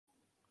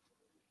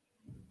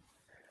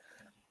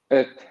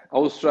Evet,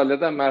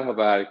 Avustralya'dan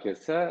merhaba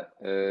herkese.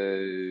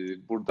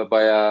 Burada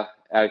bayağı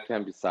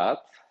erken bir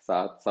saat.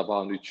 Saat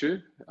sabahın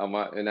 3'ü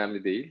ama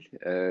önemli değil.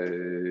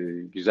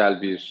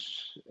 Güzel bir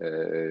e,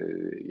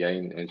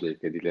 yayın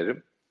öncelikle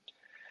dilerim.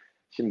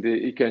 Şimdi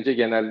ilk önce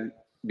genel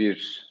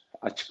bir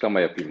açıklama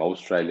yapayım.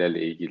 Avustralya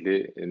ile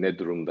ilgili ne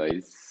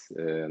durumdayız,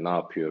 ne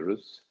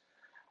yapıyoruz?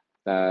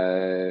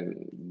 Ee,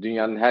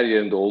 Dünyanın her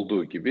yerinde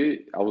olduğu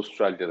gibi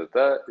Avustralya'da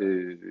da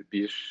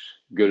bir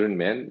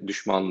görünmeyen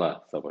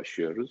düşmanla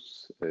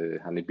savaşıyoruz.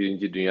 Hani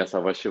Birinci Dünya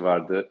Savaşı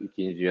vardı,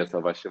 İkinci Dünya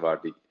Savaşı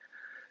vardı.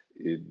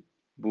 E,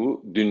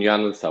 Bu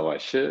dünyanın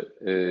savaşı.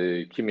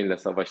 Kiminle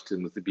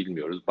savaştığımızı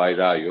bilmiyoruz.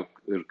 Bayrağı yok,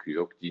 ırkı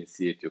yok,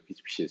 cinsiyet yok,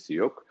 hiçbir şeysi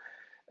yok.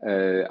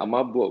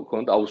 Ama bu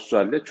konuda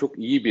Avustralya çok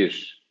iyi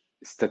bir,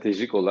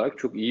 stratejik olarak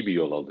çok iyi bir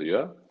yol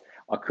alıyor.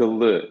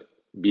 Akıllı,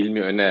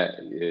 bilmi öne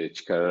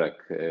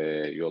çıkararak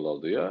yol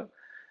alıyor.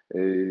 E,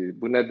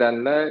 Bu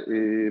nedenle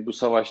bu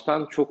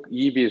savaştan çok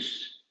iyi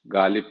bir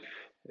galip,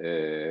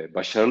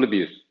 başarılı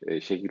bir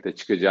şekilde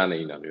çıkacağına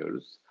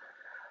inanıyoruz.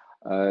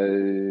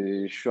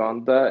 Şu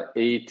anda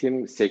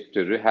eğitim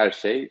sektörü, her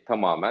şey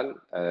tamamen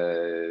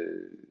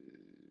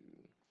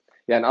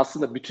yani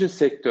aslında bütün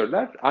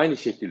sektörler aynı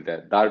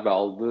şekilde darbe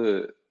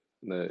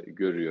aldığını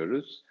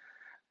görüyoruz.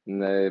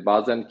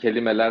 Bazen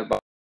kelimeler,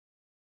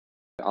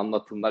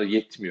 anlatımlar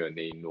yetmiyor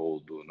neyin ne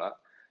olduğuna.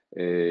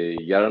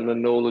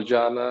 Yarının ne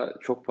olacağına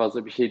çok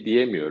fazla bir şey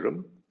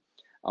diyemiyorum.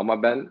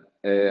 Ama ben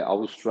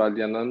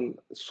Avustralya'nın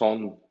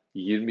son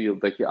 20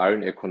 yıldaki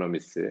iron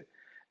ekonomisi,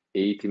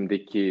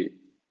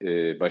 eğitimdeki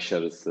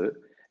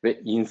başarısı ve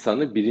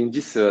insanı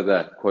birinci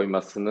sırada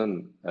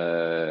koymasının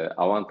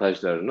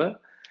avantajlarını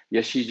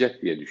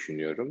yaşayacak diye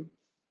düşünüyorum.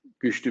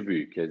 Güçlü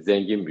bir ülke,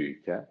 zengin bir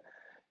ülke,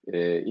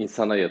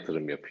 insana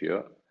yatırım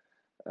yapıyor.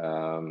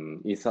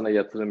 İnsana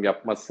yatırım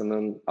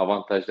yapmasının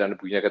avantajlarını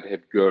bugüne kadar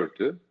hep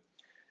gördü.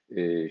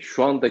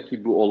 Şu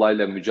andaki bu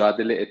olayla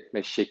mücadele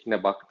etme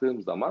şekline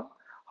baktığım zaman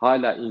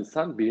hala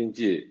insan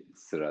birinci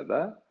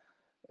sırada.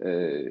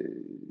 Ee,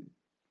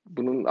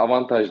 Bunun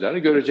avantajlarını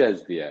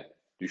göreceğiz diye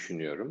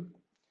düşünüyorum.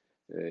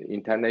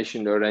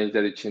 International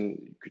öğrenciler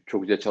için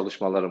çok güzel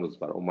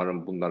çalışmalarımız var.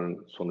 Umarım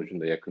bunların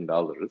sonucunu da yakında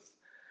alırız.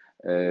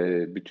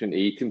 Bütün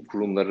eğitim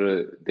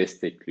kurumları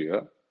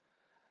destekliyor.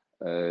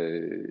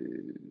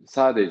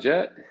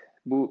 Sadece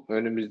bu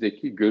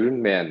önümüzdeki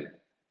görünmeyen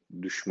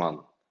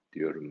düşman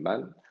diyorum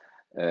ben.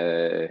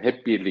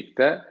 Hep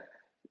birlikte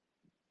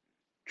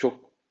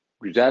çok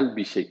güzel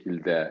bir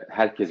şekilde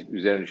herkes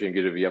üzerine düşen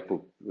görevi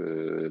yapıp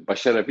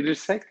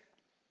başarabilirsek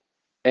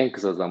en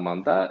kısa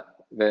zamanda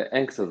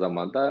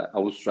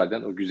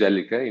Avustralya'nın o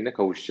güzelliklere yine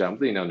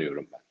kavuşacağımıza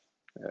inanıyorum ben.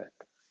 Evet.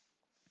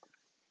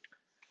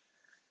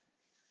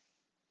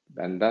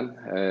 Benden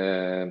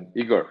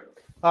Igor.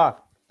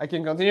 I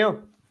can continue.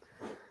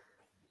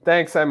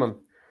 Thanks, Simon.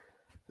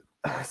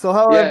 So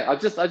how? Yeah,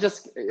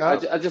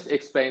 I just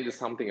explained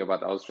something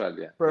about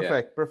Australia.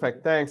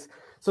 Perfect. Thanks.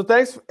 So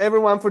thanks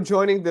everyone for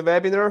joining the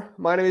webinar.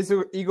 My name is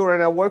Igor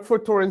and I work for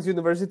Torrens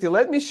University.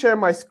 Let me share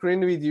my screen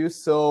with you.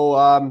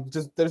 So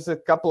just there's a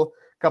couple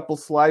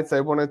slides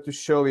I wanted to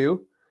show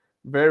you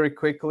very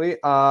quickly.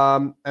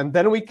 And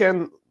then we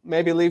can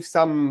maybe leave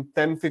some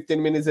 10-15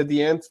 minutes at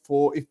the end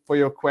for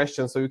your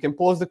questions. So you can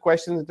post the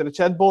questions into the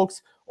chat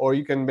box, or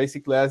you can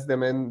basically ask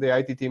them and the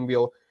IT team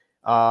will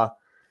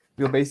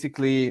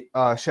basically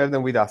share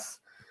them with us.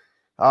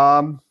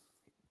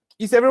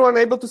 Is everyone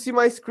able to see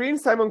my screen?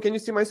 Simon, can you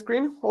see my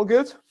screen? All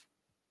good?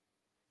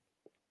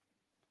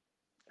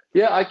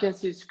 Yeah, I can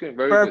see the screen.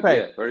 Very Perfect. good.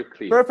 Yeah, very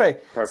clear.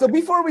 Perfect. So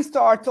before we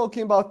start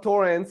talking about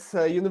Torrens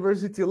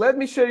University, let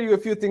me share you a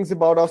few things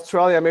about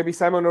Australia. Maybe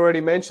Simon already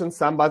mentioned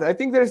some, but I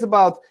think there's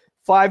about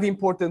 5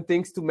 important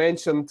things to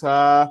mention.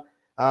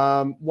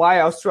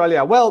 Why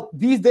Australia? Well,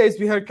 these days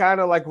we have kind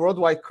of like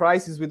worldwide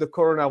crisis with the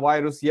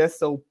coronavirus. Yes,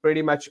 so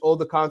pretty much all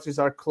the countries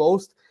are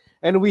closed,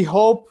 and we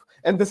hope,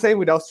 and the same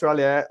with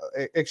Australia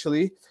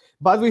actually,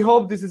 but we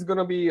hope this is going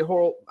to be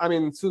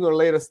sooner or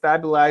later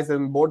stabilized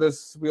and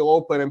borders will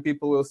open and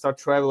people will start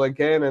travel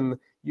again, and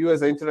you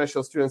as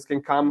international students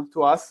can come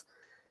to us.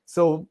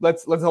 So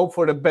let's hope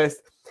for the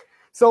best.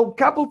 So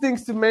couple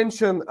things to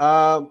mention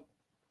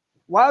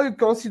while you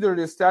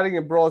consider studying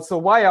abroad. So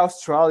why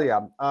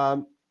Australia?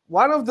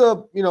 One of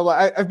the,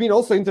 I've been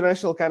also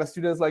international kind of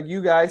students like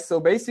you guys. So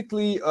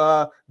basically,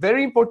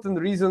 very important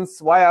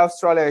reasons why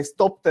Australia is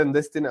top 10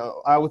 destination,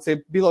 I would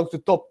say belongs to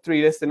top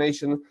 3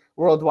 destination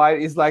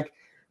worldwide is like,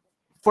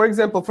 for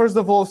example, first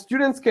of all,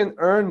 students can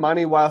earn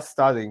money while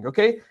studying.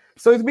 Okay.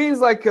 So it means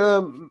like,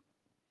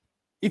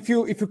 if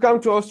you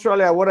come to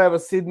Australia, whatever,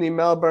 Sydney,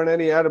 Melbourne,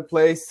 any other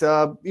place,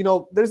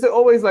 there's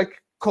always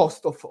like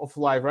cost of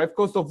life, right?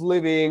 Cost of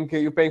living,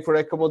 you're paying for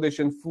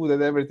accommodation, food,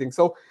 and everything.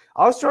 So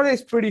Australia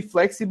is pretty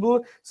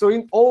flexible.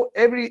 So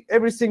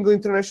every single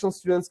international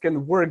students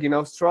can work in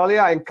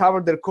Australia and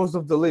cover their cost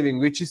of the living,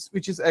 which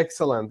is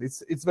excellent.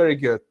 It's very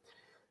good.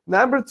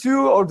 Number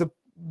 2, or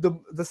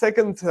the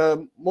second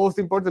most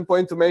important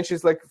point to mention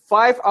is like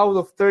 5 out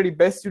of 30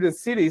 best student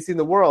cities in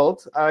the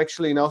world are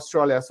actually in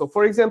Australia. So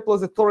for example,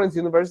 as a Torrens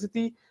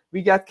University,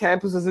 we got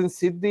campuses in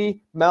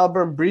Sydney,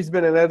 Melbourne,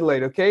 Brisbane, and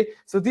Adelaide, okay?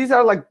 So these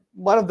are like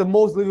one of the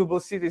most livable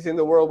cities in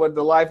the world where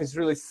the life is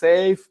really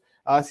safe.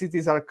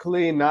 Cities are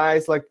clean,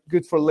 nice, like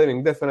good for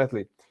living,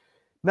 definitely.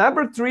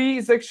 Number 3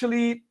 is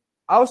actually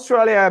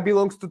Australia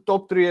belongs to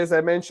top 3, as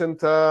I mentioned,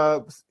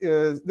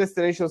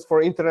 destinations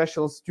for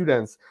international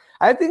students.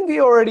 I think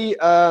we already,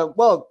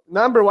 well,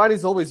 number 1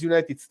 is always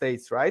United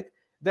States, right?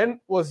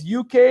 Then was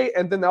UK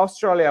and then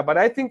Australia. But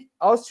I think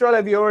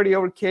Australia, we already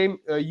overcame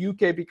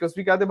UK because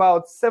we got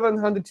about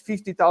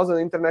 750,000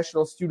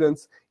 international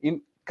students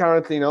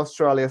currently in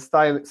Australia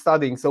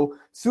studying. So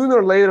sooner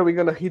or later, we're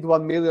going to hit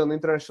 1 million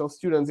international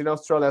students in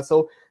Australia.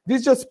 So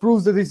this just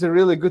proves that it's a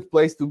really good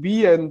place to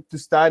be and to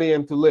study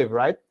and to live,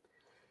 right?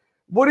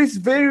 What is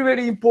very,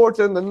 very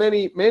important, and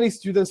many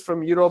students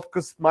from Europe,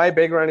 because my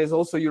background is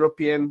also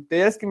European,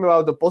 they ask me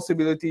about the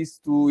possibilities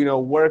to, you know,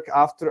 work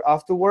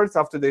afterwards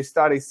after they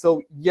study.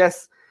 So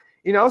yes,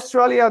 in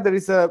Australia there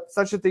is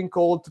such a thing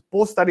called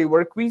post-study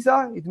work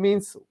visa. It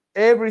means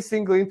every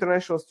single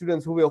international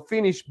student who will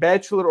finish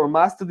bachelor or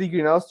master degree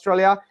in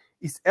Australia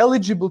is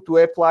eligible to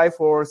apply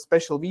for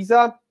special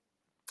visa.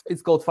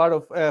 It's called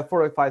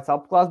 405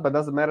 subclass, but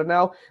doesn't matter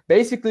now.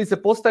 Basically, it's a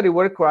post-study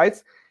work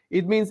rights.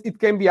 It means it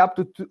can be up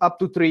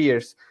to 3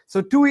 years. So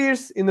 2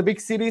 years in the big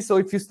cities. So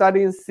if you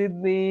study in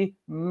Sydney,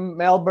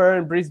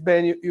 Melbourne,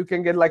 Brisbane, you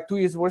can get like 2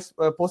 years worth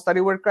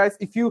post-study work rights.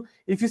 If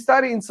you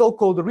study in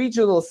so-called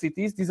regional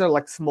cities, these are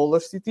like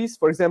smaller cities.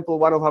 For example,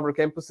 one of our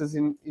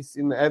campuses is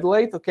in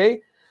Adelaide.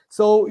 Okay,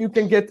 so you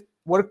can get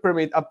work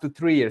permit up to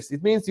 3 years.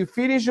 It means you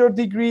finish your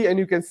degree and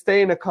you can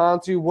stay in a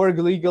country, work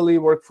legally,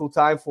 work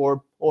full-time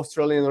for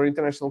Australian or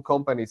international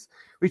companies,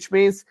 which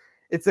means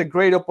it's a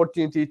great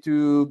opportunity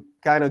to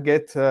kind of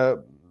get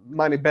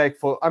money back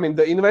for, I mean,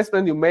 the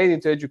investment you made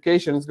into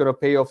education is going to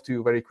pay off to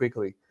you very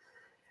quickly.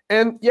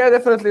 And yeah,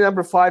 definitely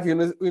number 5,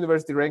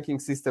 university ranking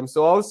system.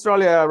 So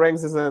Australia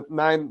ranks as a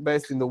 9th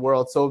best in the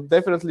world. So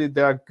definitely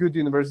there are good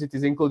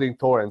universities, including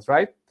Torrens,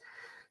 right?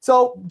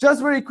 So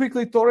just very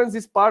quickly, Torrens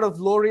is part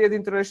of laureate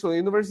international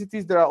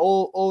universities. They are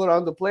all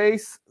around the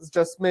place. It's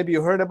just maybe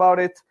you heard about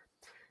it.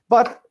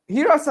 But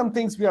here are some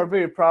things we are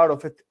very proud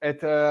of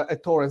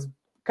at Torrens.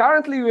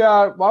 Currently, we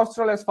are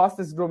Australia's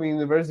fastest growing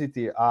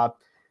university.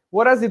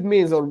 What does it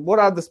mean, or what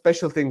are the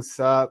special things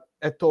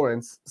at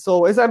Torrens?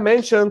 So, as I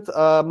mentioned,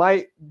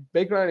 my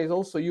background is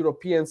also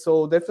European,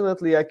 so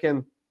definitely I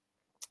think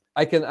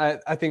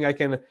I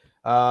can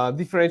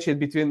differentiate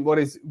between what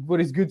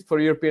is good for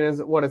Europeans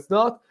and what it's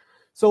not.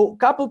 So, a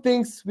couple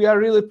things we are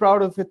really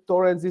proud of at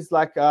Torrens is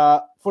like,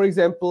 for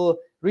example,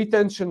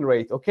 retention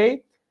rate.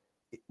 Okay.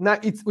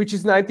 Which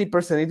is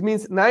 90%. It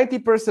means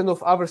 90%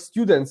 of our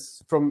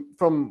students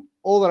from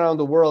all around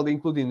the world,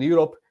 including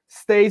Europe,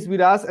 stays with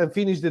us and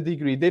finish the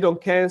degree. They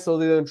don't cancel,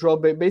 they don't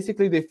drop.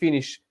 Basically, they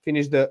finish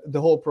the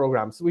whole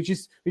programs, which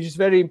is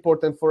very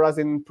important for us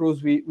and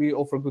proves we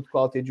offer good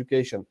quality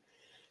education.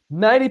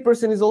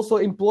 90% is also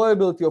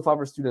employability of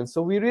our students.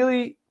 So we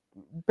really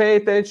pay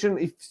attention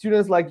if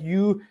students like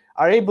you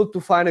are able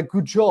to find a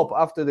good job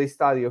after they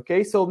study.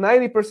 Okay, so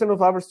 90%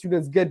 of our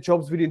students get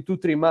jobs within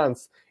 2-3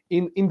 months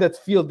in that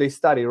field they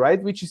study,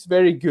 right? Which is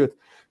very good.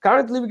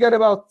 Currently, we got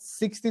about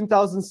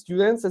 16,000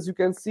 students, as you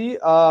can see.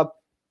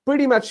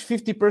 Pretty much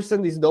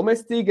 50% is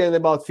domestic and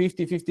about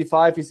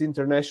 55 is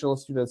international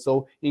students.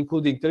 So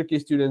including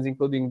Turkish students,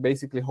 including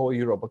basically whole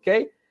Europe,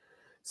 okay?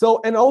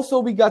 So, and also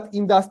we got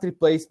industry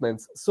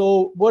placements.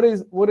 So what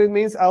it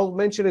means, I'll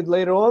mention it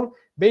later on.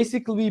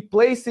 Basically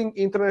placing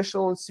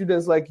international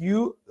students like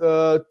you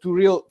for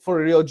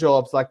real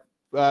jobs, like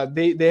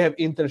they have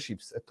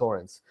internships at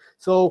Torrens.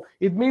 So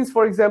it means,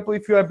 for example,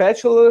 if you are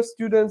bachelor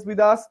students with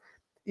us,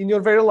 in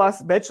your very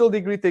last bachelor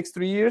degree takes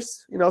 3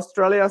 years in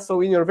Australia. So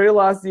in your very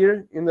last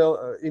year, in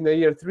the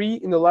year 3,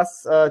 in the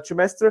last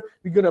semester,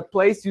 we're gonna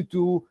place you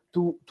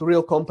to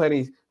real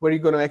companies where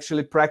you're gonna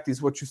actually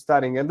practice what you're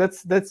studying, and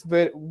that's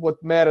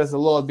what matters a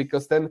lot,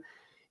 because then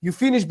you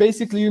finish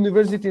basically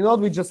university not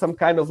with just some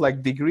kind of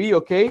like degree,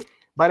 okay,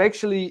 but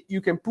actually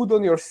you can put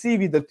on your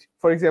CV that,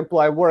 for example,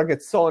 I work at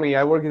Sony,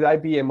 I work at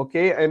IBM,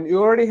 okay, and you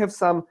already have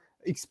some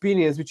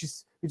experience, which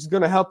is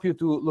going to help you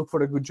to look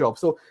for a good job.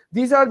 So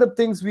these are the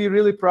things we're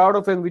really proud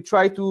of and we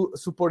try to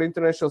support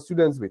international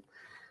students with.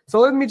 So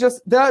let me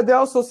just, there are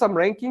also some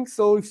rankings.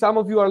 So if some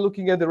of you are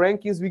looking at the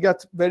rankings, we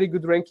got very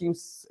good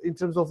rankings in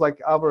terms of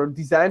like our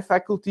design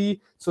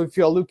faculty. So if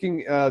you are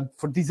looking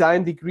for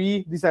design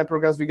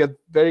programs, we got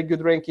very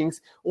good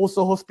rankings.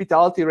 Also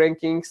hospitality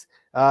rankings,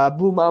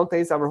 Blue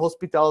Mountains, our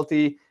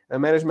hospitality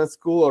management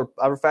school, or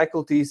our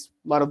faculty is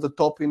one of the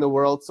top in the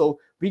world. So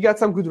we got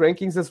some good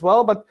rankings as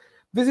well, but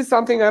this is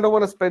something I don't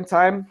want to spend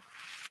time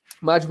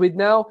much with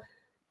now.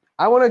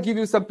 I want to give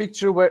you some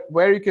picture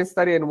where you can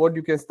study and what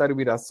you can study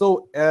with us.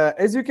 So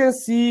as you can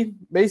see,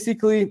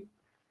 basically,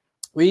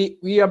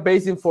 we are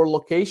based in 4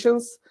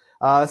 locations,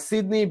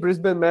 Sydney,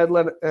 Brisbane,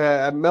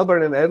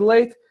 Melbourne, and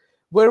Adelaide,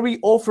 where we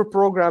offer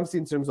programs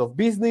in terms of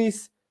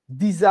business,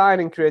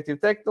 design and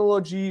creative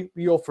technology.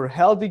 We offer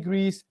health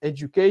degrees,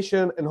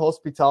 education, and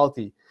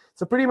hospitality.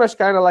 So pretty much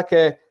kind of like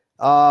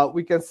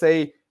we can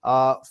say,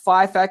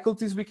 5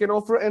 faculties we can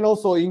offer, and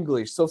also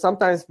English. So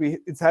sometimes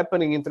it's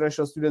happening,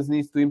 international students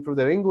need to improve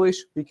their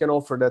English. We can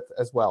offer that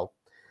as well.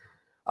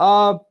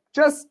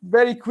 Just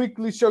very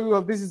quickly show you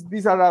how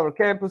these are our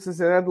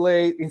campuses in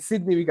Adelaide. In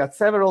Sydney, we got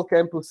several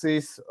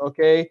campuses,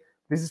 okay?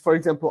 This is, for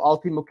example,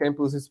 Ultimo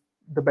campus is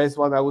the best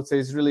one, I would say,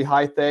 is really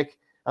high tech.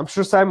 I'm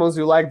sure, Simons,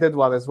 you like that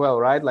one as well,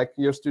 right? Like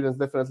your students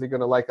definitely going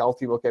to like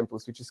Ultimo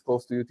campus, which is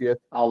close to UTS.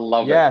 I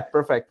love it. Yeah,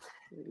 perfect.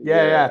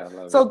 Yeah.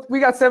 So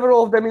we got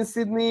several of them in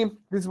Sydney.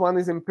 This one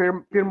is in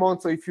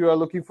Pyrmont. So if you are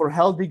looking for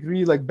health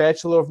degree, like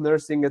Bachelor of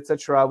Nursing,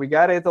 etc., we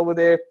got it over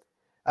there.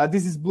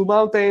 This is Blue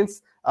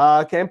Mountains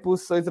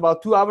campus. So it's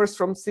about 2 hours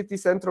from city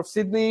center of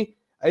Sydney.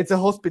 It's a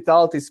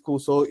hospitality school.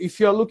 So if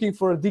you are looking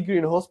for a degree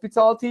in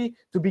hospitality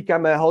to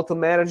become a hotel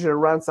manager,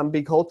 run some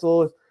big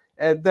hotels,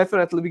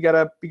 definitely we got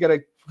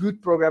a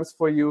good programs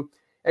for you.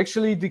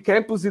 Actually, the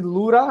campus in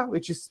Lura,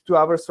 which is 2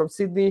 hours from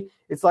Sydney,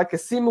 it's like a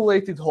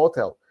simulated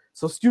hotel.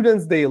 So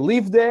students, they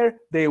live there,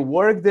 they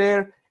work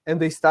there, and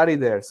they study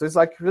there. So it's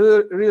like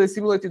really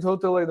simulated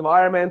hotel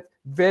environment.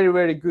 Very,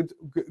 very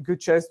good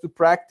chance to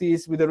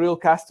practice with the real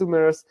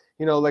customers,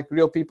 you know, like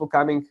real people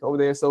coming over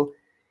there. So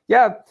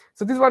yeah,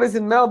 so this one is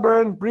in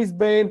Melbourne,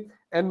 Brisbane,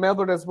 and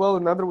Melbourne as well.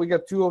 Another, we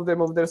got 2 of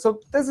them over there. So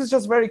this is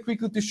just very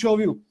quickly to show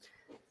you.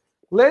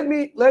 Let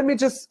me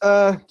just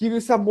give you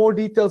some more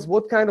details,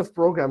 what kind of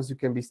programs you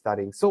can be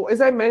studying. So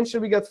as I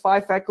mentioned, we got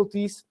 5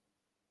 faculties.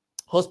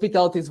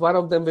 Hospitality is one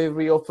of them.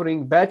 We're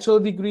offering bachelor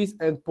degrees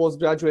and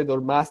postgraduate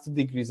or master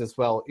degrees as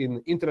well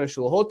in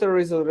international hotel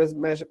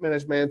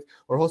management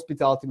or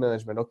hospitality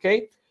management,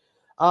 okay?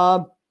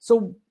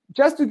 So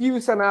just to give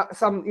you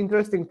some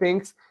interesting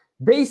things,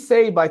 they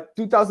say by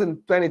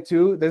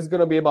 2022, there's going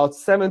to be about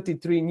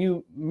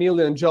 73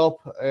 million jobs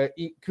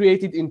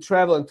created in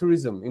travel and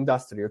tourism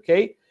industry,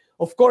 okay?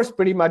 Of course,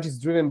 pretty much it's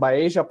driven by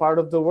Asia part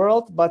of the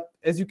world, but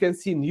as you can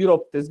see in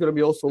Europe, there's going to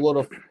be also a lot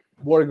of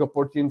work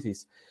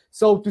opportunities.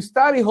 So to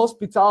study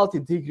hospitality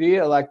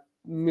degree, like,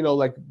 you know,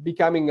 like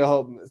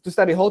to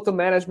study hotel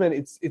management,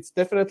 it's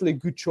definitely a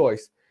good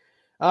choice.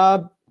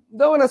 Don't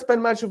want to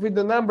spend much with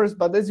the numbers,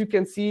 but as you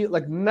can see,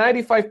 like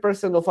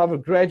 95% of our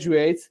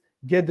graduates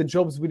get the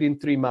jobs within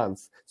 3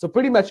 months. So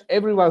pretty much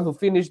everyone who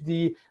finished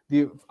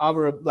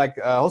our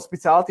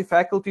hospitality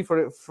faculty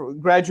for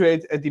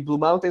graduate at the Blue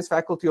Mountains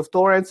faculty of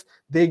Torrens,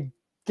 they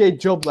get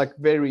job like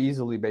very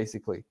easily,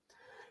 basically.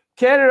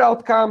 Career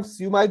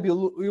outcomes, you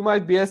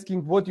might be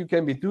asking what you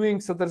can be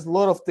doing. So there's a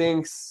lot of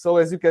things. So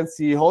as you can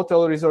see,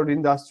 hotel resort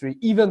industry,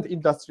 event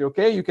industry,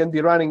 okay? You can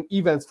be running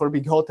events for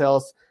big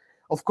hotels.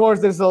 Of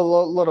course, there's a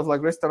lot of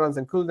like restaurants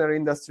and culinary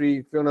industry.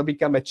 If you want to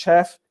become a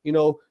chef, you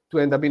know, to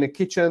end up in a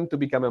kitchen, to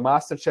become a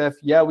master chef,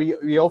 yeah,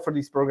 we offer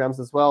these programs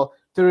as well.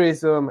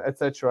 Tourism,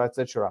 etc.,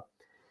 etc.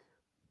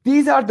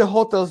 These are the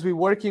hotels we're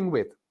working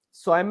with.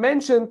 So I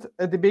mentioned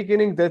at the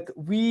beginning that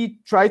we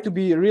try to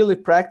be a really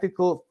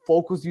practical,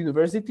 focused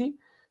university.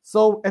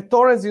 So at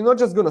Torrens, you're not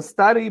just going to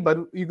study, but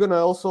you're going to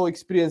also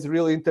experience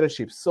real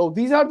internships. So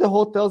these are the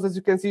hotels. As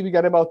you can see, we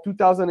got about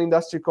 2,000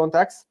 industry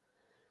contacts.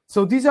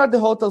 So these are the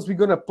hotels we're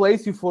going to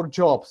place you for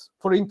jobs,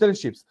 for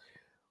internships.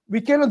 We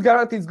cannot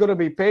guarantee it's going to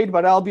be paid,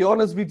 but I'll be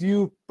honest with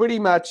you, pretty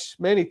much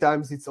many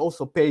times it's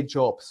also paid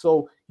jobs.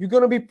 So you're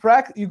going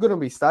to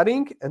be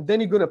studying, and then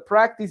you're going to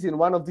practice in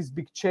one of these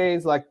big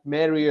chains like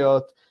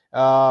Marriott,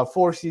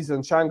 Four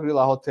Seasons,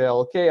 Shangri-La Hotel,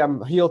 okay,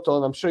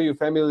 Hilton, I'm sure you're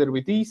familiar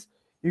with these.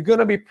 You're going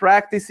to be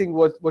practicing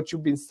what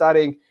you've been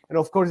studying, and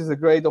of course, it's a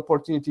great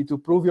opportunity to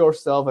prove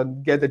yourself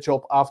and get a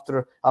job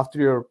after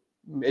your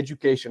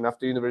education,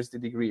 after university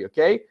degree,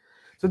 okay?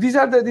 So these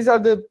are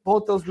the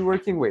hotels we're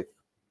working with.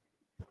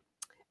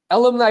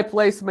 Alumni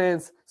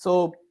placements,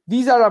 so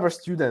these are our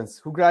students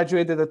who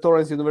graduated at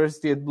Torrens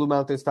University at Blue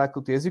Mountains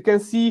faculty. As you can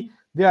see,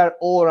 they are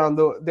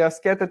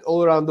scattered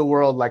all around the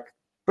world, like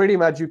pretty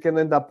much you can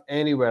end up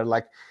anywhere,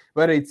 like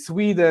whether it's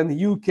Sweden,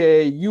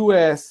 UK,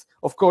 US.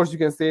 Of course, you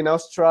can stay in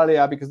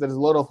Australia because there's a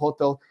lot of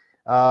hotel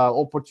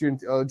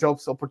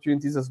jobs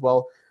opportunities as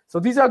well. So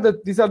these are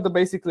the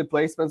basically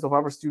placements of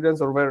our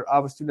students, or where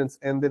our students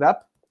ended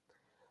up.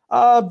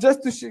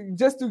 Just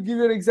to give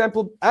you an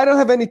example, I don't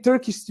have any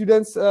Turkish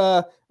students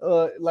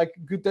like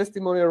good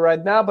testimonial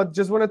right now, but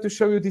just wanted to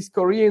show you this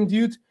Korean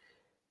dude.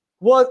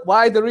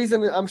 Why the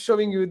reason I'm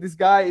showing you this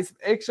guy is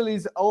actually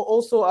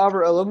also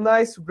our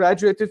alumni who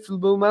graduated from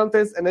Blue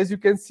Mountains, and as you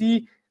can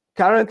see,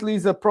 currently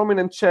is a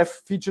prominent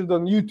chef featured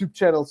on YouTube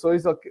channel.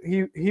 So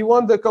he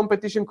won the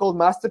competition called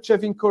Master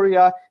Chef in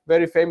Korea.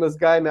 Very famous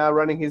guy now,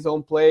 running his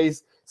own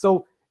place.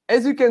 So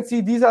as you can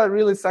see, these are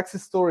really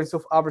success stories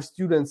of our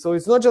students. So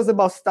it's not just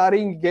about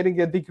studying,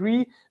 getting a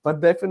degree, but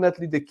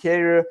definitely the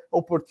career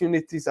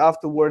opportunities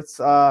afterwards.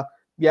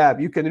 Yeah,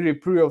 you can really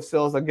prove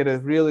yourselves and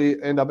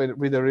end up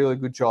with a really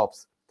good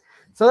jobs.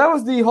 So that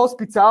was the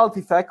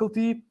hospitality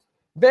faculty.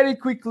 Very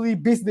quickly,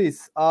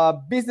 business.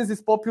 Business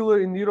is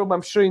popular in Europe,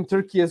 I'm sure in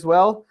Turkey as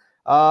well.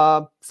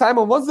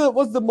 Simon, what's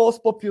the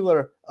most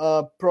popular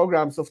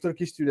programs of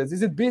Turkish students?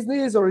 Is it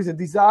business, or is it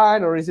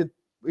design, or is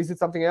it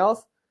something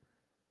else?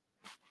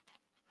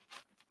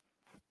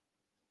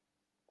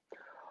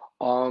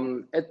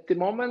 At the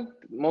moment,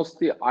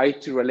 mostly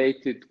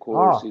IT-related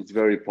course is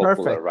very popular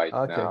perfect. right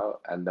Okay. now,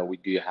 and then we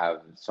do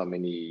have so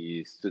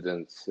many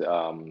students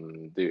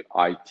do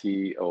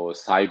IT or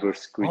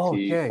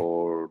cybersecurity Okay.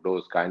 or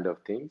those kind of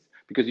things.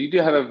 Because you do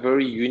have a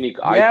very unique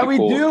Yeah, IT we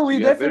course, do. We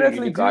you have very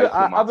definitely unique do. IT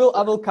I will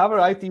master. cover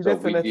IT So we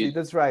definitely. did.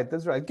 That's right.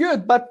 That's right.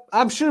 Good. But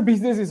I'm sure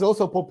business is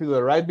also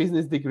popular, right?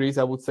 Business degrees,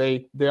 I would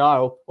say they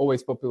are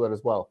always popular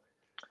as well.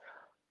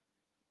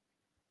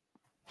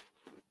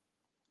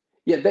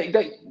 Yeah,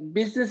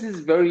 business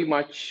is very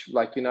much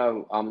like,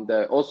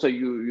 also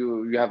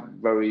you have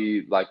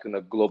very like,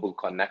 global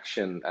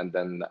connection. And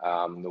then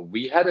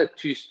we had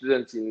two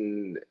students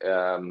in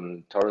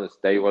Torrens.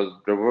 They were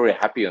very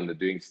happy on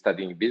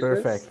studying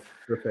business.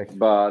 Perfect.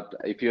 But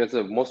if you have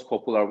the most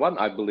popular one,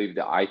 I believe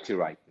the IT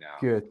right now.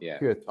 Good. Yeah.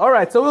 Good. All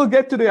right. So we'll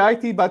get to the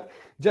IT, but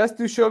just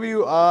to show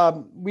you,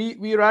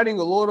 we're running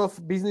a lot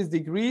of business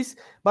degrees,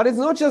 but it's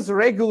not just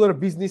regular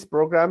business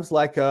programs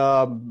like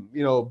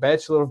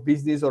Bachelor of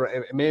Business or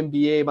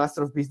MBA,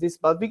 Master of Business,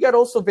 but we got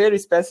also very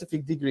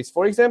specific degrees.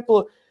 For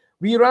example,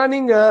 we're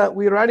running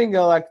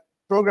like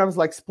programs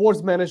like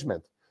sports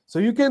management. So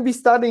you can be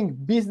studying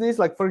business,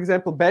 like for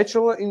example,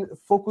 bachelor in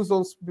focus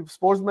on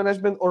sports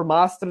management or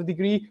master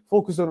degree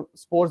focus on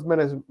sports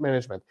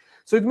management.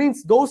 So it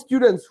means those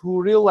students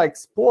who really like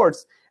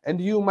sports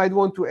and you might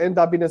want to end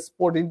up in a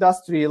sport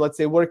industry, let's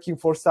say working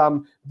for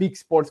some big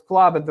sports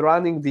club and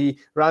running the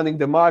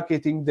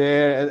marketing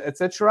there,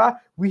 etc.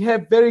 We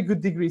have very good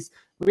degrees.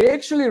 We're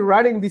actually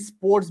running this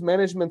sports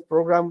management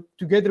program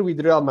together with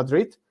Real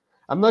Madrid.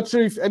 I'm not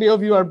sure if any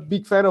of you are a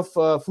big fan of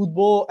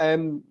football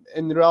and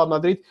Real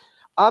Madrid.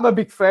 I'm a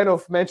big fan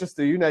of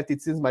Manchester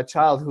United since my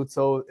childhood,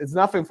 so it's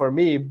nothing for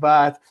me,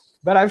 but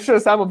I'm sure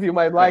some of you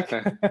might like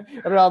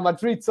Real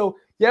Madrid. So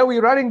yeah,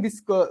 we're running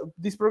this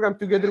program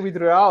together with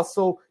Real.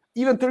 So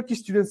even Turkish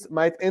students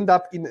might end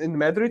up in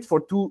Madrid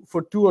for 2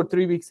 or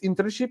 3 weeks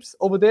internships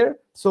over there.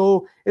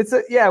 So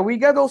we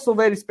got also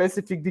very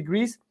specific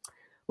degrees.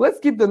 Let's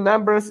keep the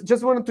numbers.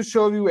 Just wanted to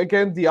show you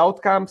again the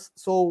outcomes.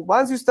 So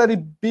once you study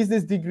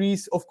business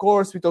degrees, of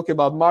course, we talk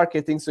about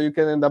marketing. So you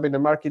can end up in a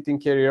marketing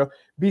career,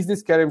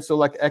 business career. So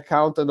like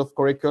accountant, of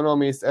course,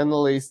 economist,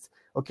 analyst,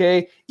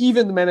 okay,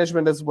 event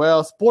management as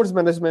well, sports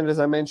management, as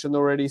I mentioned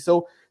already.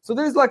 So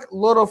there's like a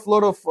lot of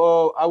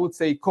I would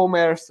say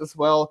commerce as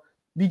well.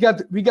 We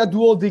got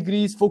dual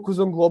degrees, focus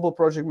on global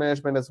project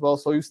management as well.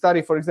 So you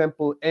study, for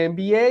example,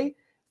 MBA,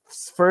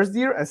 first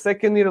year, and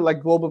second year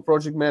like global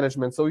project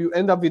management. So you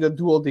end up with a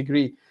dual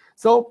degree.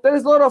 So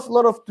there's a lot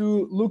of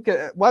to look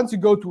at. Once you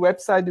go to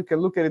website, you can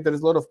look at it.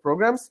 There's a lot of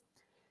programs.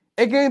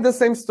 Again, the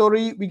same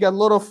story. We got a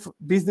lot of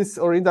business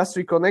or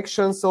industry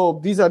connections. So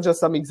these are just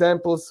some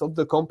examples of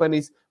the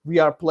companies we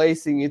are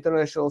placing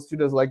international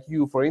students like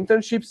you for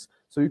internships.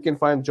 So you can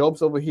find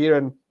jobs over here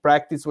and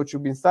practice what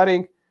you've been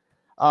studying.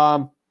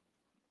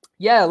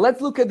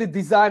 Let's look at the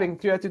design and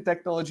creative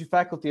technology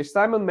faculty. As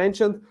Simon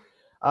mentioned,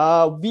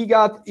 we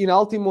got in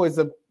Ultimo is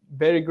a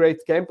very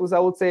great campus, I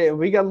would say. And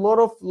we got a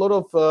lot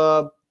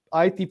of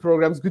IT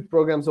programs, good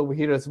programs over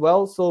here as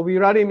well. So we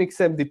already mix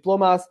them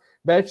diplomas,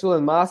 bachelor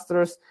and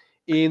masters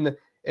in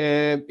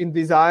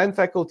design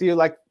faculty.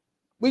 Like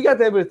we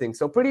got everything.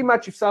 So pretty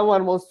much if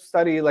someone wants to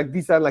study like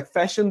design, like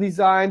fashion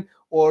design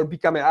or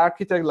become an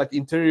architect, like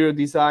interior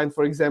design,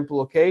 for example,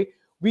 okay,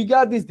 we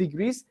got these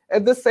degrees.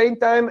 At the same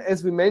time,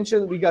 as we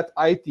mentioned, we got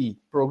IT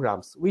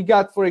programs. We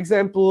got, for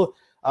example,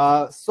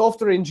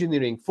 software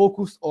engineering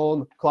focused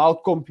on cloud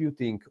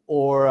computing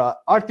or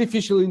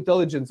artificial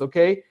intelligence.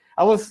 Okay,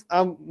 I was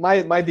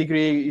my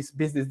degree is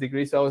business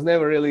degree, so I was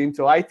never really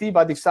into IT.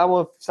 But if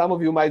some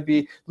of you might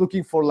be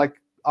looking for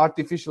like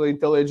artificial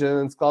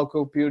intelligence, cloud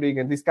computing,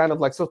 and this kind of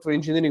like software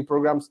engineering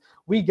programs,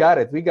 we got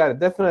it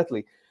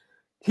definitely.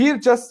 Here,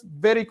 just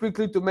very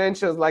quickly to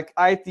mention, like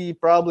IT,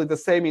 probably the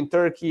same in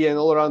Turkey and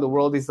all around the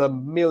world, is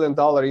 $1 million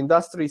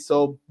industry.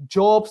 So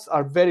jobs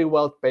are very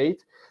well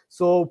paid.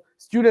 So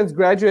students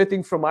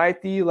graduating from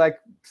IT, like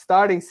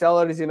starting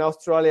salaries in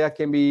Australia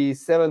can be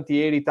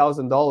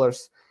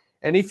 $70,000-$80,000.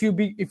 And if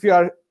you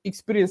are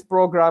experienced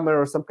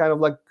programmer or some kind of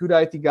like good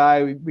IT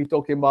guy, we're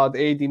talking about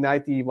 $80,000,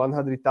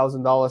 $90,000,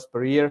 $100,000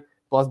 per year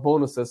plus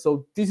bonuses.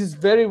 So this is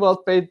very well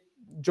paid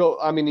job.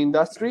 I mean,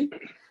 industry.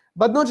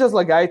 But not just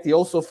like IT,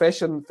 also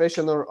fashion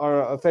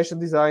or fashion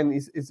design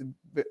is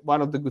one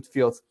of the good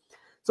fields.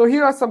 So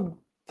here are some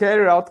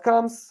career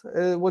outcomes,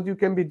 what you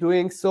can be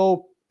doing.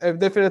 So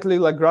definitely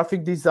like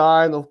graphic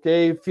design,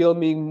 okay,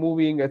 filming,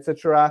 moving,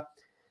 etc.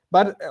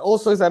 But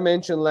also, as I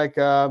mentioned, like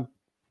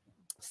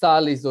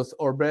stylists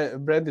or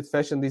branded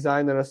fashion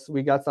designers,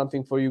 we got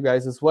something for you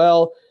guys as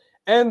well.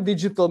 And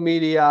digital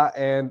media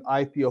and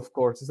IT, of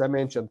course, as I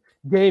mentioned.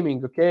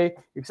 Gaming, okay?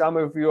 If some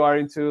of you are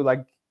into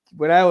like,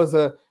 when I was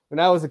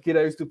a kid,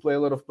 I used to play a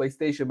lot of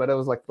PlayStation, but it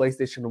was like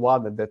PlayStation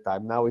 1 at that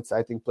time. Now it's,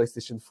 I think,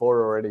 PlayStation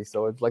 4 already.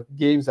 So it's like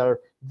games are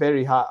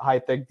very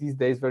high tech these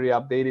days, very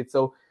updated.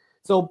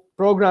 So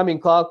programming,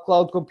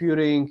 cloud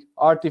computing,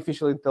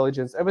 artificial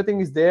intelligence, everything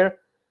is there.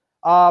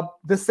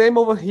 The same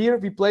over here,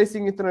 we're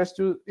placing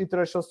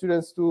international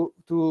students for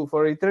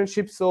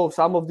internships. So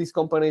some of these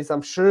companies,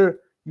 I'm sure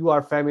you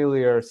are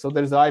familiar. So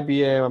there's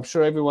IBM. I'm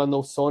sure everyone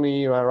knows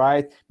Sony,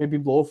 right? Maybe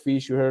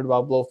Blowfish. You heard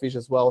about Blowfish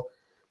as well.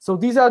 So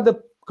these are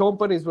the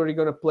companies where you're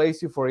going to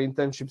place you for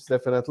internships,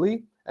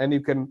 definitely, and you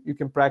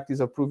can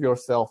practice or prove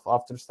yourself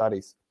after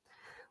studies.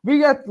 We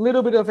got a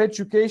little bit of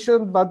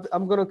education, but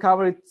I'm going to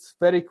cover it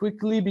very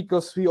quickly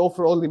because we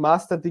offer only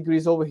master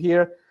degrees over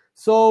here.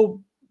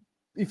 So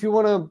if you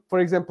want to, for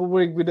example,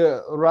 work with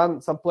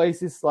run some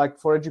places like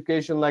for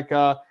education, like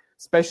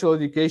special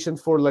education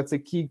for, let's say,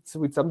 kids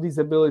with some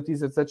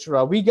disabilities,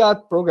 etc. We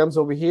got programs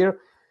over here.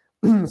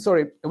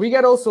 Sorry, we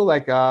got also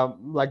like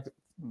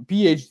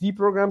PhD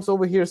programs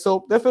over here.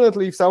 So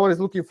definitely, if someone is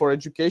looking for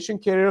education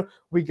career,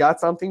 we got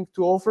something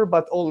to offer,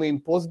 but only in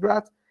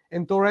postgrad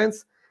in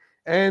Torrens.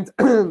 And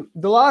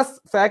the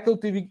last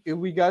faculty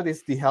we got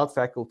is the health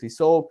faculty.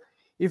 So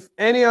if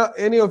any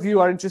of you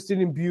are interested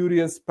in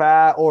beauty and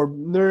spa or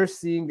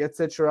nursing,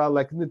 etc.,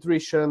 like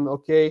nutrition,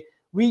 okay,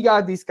 we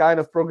got these kind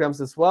of programs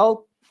as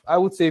well. I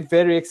would say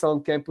very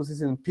excellent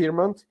campuses in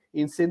Pyrmont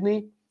in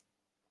Sydney.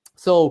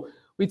 So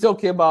we're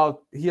talking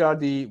about here are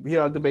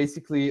the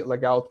basically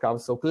like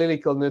outcomes. So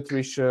clinical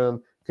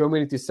nutrition,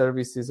 community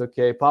services,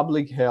 okay,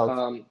 public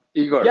health.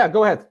 Igor. Yeah,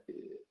 go ahead.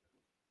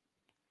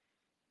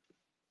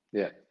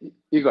 Yeah,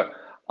 Igor.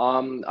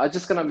 I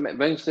just gonna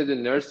mention the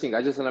nursing.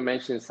 I just gonna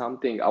mention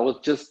something. I was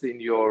just in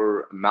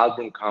your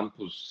Melbourne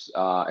campus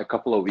a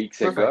couple of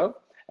weeks ago,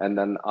 and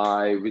then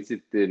I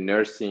visited the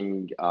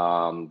nursing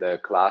the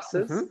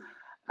classes.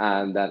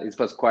 And then it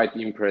was quite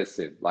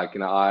impressive. Like,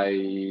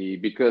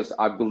 because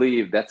I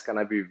believe that's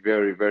gonna be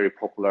very, very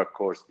popular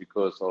course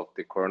because of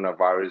the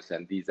coronavirus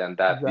and this and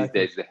that. Exactly. These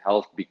days, the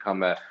health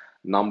become a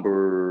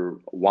number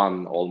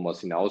one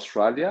almost in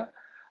Australia.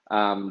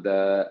 And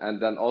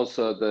then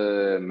also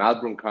the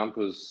Melbourne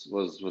campus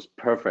was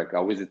perfect.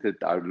 I visited,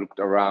 I looked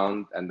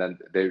around, and then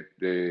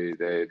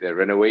they're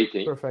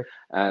renovating. Perfect.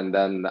 And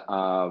then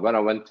when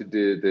I went to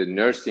the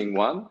nursing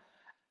one,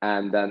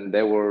 and then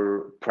they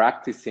were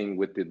practicing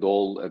with the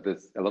doll.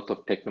 There's a lot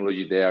of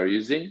technology they are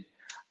using.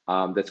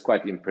 That's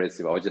quite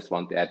impressive. I just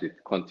want to add it.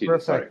 Continue.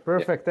 Perfect.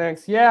 Yeah.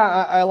 Thanks.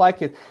 Yeah, I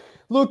like it.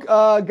 Look,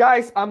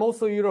 guys, I'm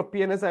also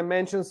European, as I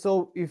mentioned.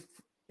 So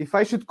if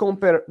I should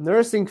compare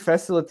nursing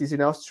facilities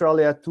in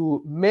Australia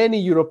to many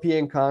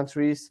European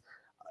countries,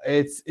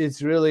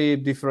 it's really a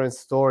different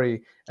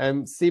story.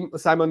 And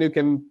Simon, you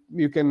can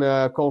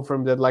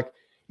confirm that. Like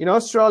in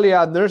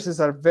Australia, nurses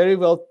are very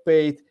well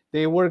paid.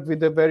 They work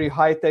with a very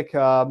high tech,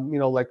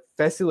 like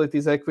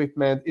facilities,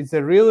 equipment. It's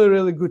a really,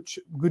 really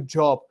good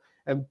job.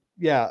 And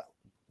yeah,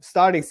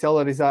 starting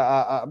salaries.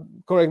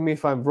 Correct me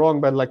if I'm wrong,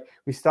 but like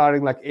we're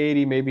starting like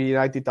 80, maybe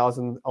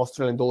 90,000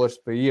 Australian dollars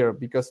per year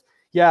because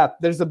yeah,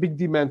 there's a big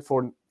demand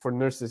for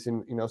nurses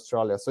in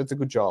Australia. So it's a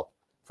good job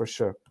for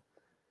sure.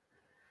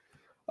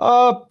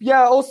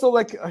 Yeah, also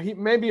like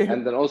maybe.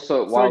 And then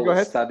also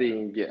while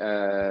studying.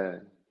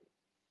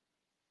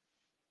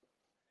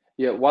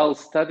 Yeah, while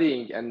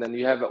studying, and then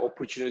you have an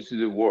opportunity to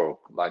do work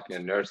like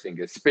in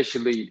nursing,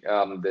 especially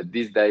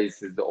these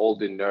days is the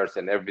older nurse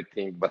and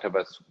everything,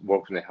 whatever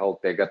works in the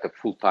health, they got a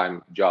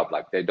full-time job.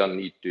 Like they don't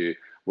need to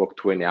work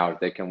 20 hours,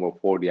 they can work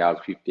 40 hours,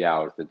 50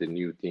 hours. That the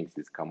new things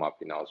is come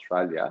up in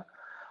Australia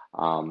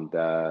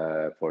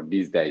for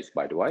these days,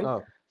 by the way.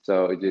 Oh.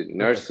 So the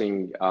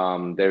nursing,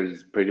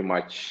 there's pretty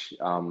much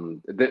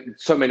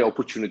so many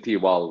opportunity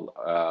while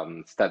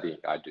studying,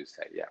 I do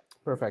say, yeah.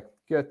 Perfect.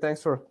 Good.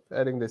 Thanks for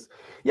adding this.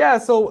 Yeah.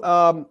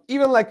 So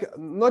even like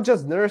not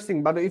just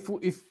nursing, but if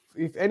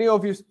any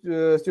of you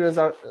students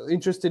are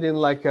interested in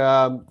like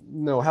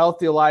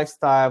healthy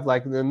lifestyle,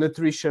 like the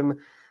nutrition.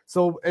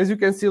 So as you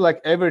can see,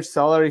 like average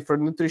salary for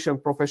nutrition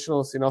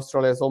professionals in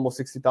Australia is almost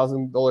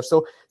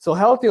 $60,000. So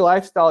healthy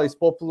lifestyle is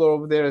popular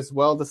over there as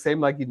well. The same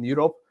like in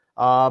Europe.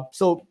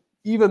 So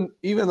even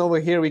over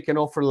here, we can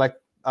offer like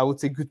I would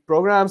say good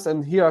programs.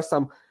 And here are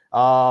some.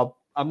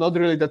 I'm not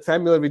really that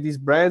familiar with these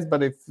brands,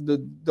 but if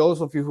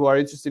those of you who are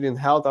interested in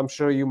health, I'm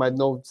sure you might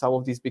know some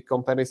of these big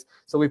companies.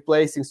 So we're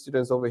placing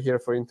students over here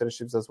for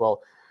internships as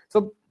well.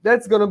 So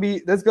that's gonna be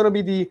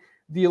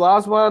the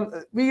last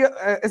one. We,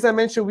 as I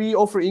mentioned, we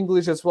offer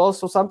English as well.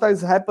 So sometimes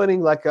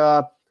happening like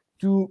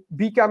to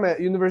become a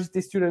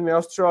university student in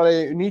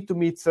Australia, you need to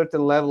meet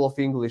certain level of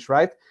English,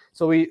 right?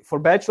 So for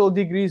bachelor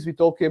degrees, we're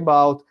talking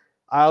about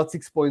IELTS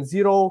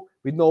 6.0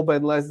 with no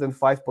band less than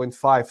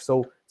 5.5.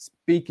 So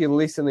speaking,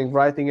 listening,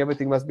 writing,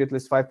 everything must be at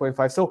least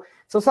 5.5.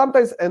 So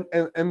sometimes,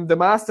 and the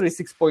master is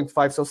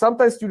 6.5. So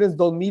sometimes students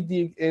don't meet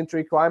the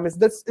entry requirements.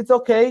 It's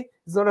okay.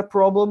 It's not a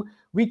problem.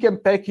 We can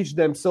package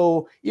them.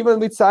 So even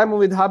with Simon,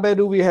 with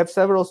Habedu, we have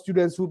several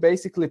students who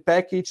basically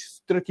package,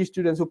 Turkish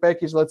students who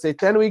package, let's say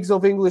 10 weeks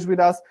of English with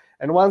us.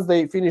 And once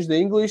they finish the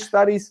English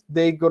studies,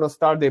 they're going to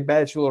start their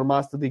bachelor or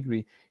master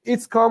degree.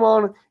 It's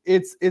common.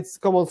 It's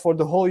common for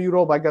the whole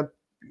Europe. I got a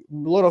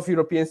lot of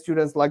European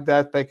students like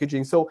that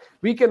packaging. So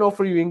we can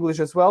offer you English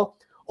as well.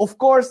 Of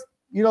course,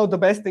 the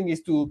best thing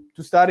is to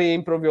study,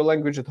 improve your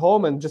language at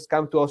home and just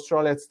come to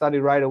Australia and study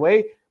right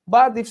away.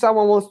 But if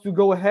someone wants to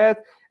go ahead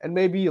and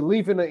maybe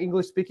live in an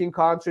English-speaking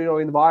country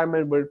or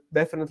environment where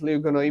definitely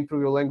you're going to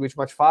improve your language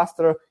much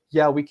faster,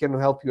 yeah, we can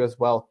help you as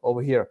well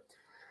over here.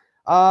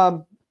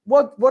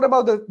 What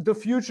about the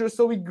future?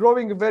 So we're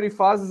growing very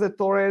fast as a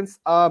Torrens.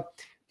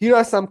 Here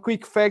are some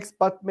quick facts,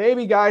 but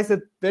maybe, guys,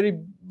 the very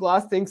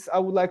last things I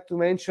would like to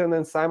mention,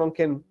 and Simon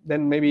can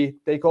then maybe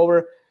take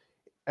over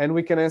and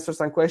we can answer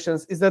some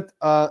questions, is that,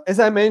 as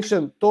I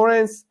mentioned,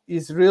 Torrens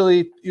is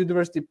really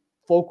university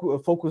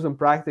focus on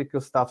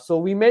practical stuff. So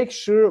we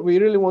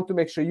really want to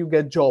make sure you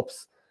get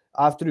jobs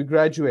after you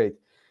graduate.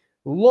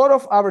 A lot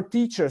of our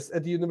teachers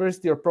at the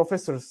university, or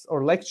professors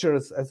or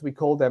lecturers, as we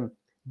call them,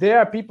 they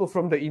are people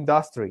from the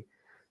industry.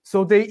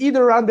 So they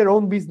either run their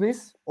own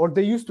business or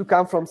they used to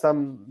come from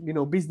some,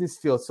 business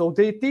field. So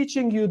they're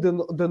teaching you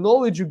the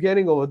knowledge you're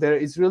getting over there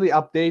is really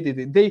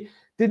updated.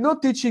 They're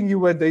not teaching you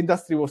where the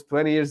industry was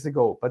 20 years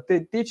ago, but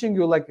they're teaching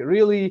you like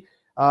really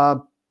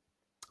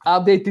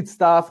updated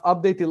stuff,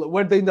 updated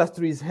where the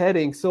industry is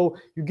heading. So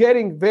you're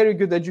getting very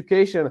good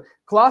education.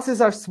 Classes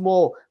are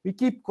small. We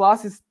keep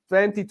classes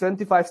 20,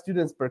 25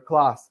 students per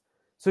class.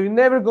 So you're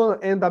never going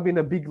to end up in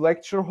a big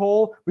lecture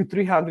hall with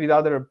 300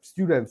 other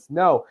students.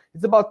 No,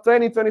 it's about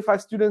 20, 25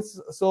 students.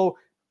 So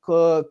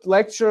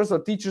lecturers or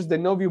teachers, they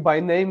know you by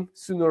name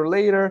sooner or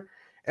later.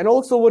 And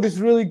also what is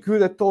really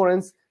good at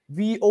Torrens,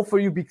 we offer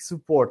you big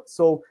support.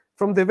 So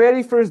from the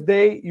very first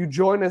day you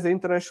join as an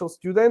international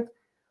student,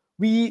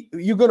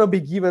 you're going to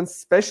be given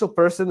special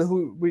person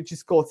which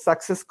is called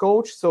success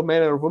coach, so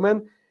man or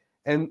woman.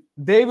 And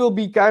they will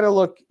be kind of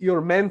like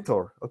your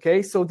mentor,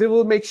 okay? So they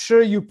will make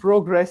sure you're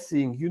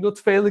progressing, you're not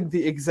failing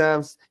the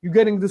exams, you're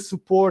getting the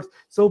support.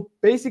 So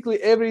basically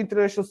every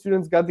international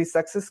student's got this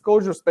success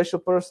coach or special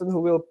person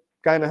who will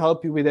kind of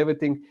help you with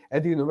everything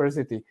at the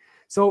university.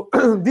 So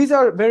these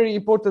are very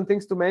important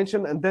things to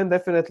mention. And then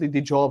definitely the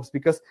jobs,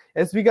 because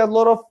as we got a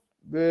lot of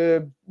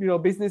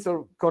business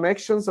or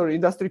connections or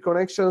industry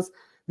connections,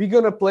 we're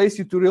going to place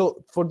you to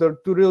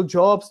real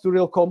jobs, to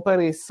real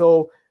companies.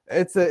 So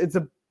it's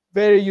a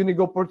very unique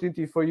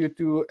opportunity for you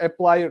to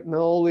apply your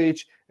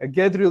knowledge,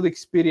 get real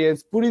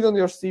experience, put it on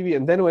your CV,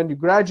 and then when you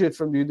graduate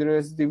from the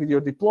university with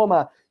your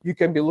diploma, you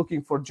can be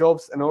looking for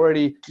jobs, and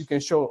already you can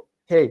show,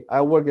 hey,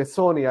 I work at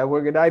Sony, I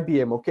work at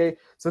IBM, okay?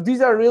 So these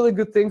are really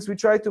good things. We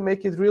try to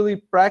make it really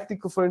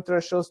practical for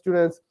international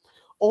students.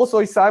 Also,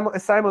 as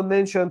Simon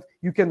mentioned,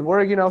 you can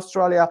work in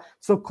Australia.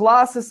 So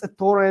classes at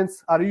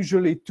Torrens are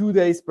usually 2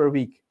 days per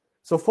week.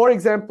 So for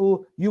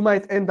example, you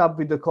might end up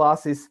with the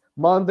classes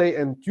Monday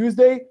and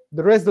Tuesday.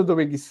 The rest of the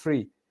week is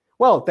free.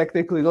 Well,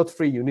 technically not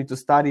free. You need to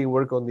study and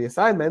work on the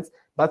assignments,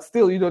 but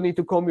still you don't need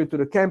to commute to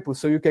the campus.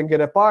 So you can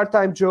get a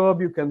part-time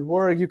job, you can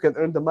work, you can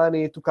earn the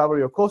money to cover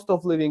your cost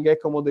of living,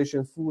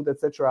 accommodation, food,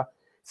 etc.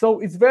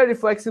 So it's very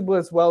flexible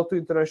as well to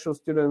international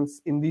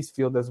students in this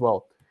field as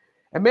well.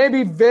 And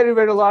maybe very,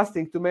 very last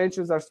thing to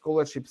mention are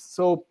scholarships.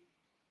 So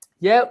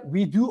yeah,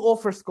 we do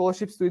offer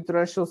scholarships to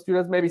international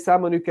students. Maybe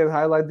someone you can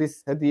highlight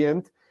this at the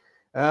end.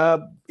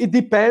 It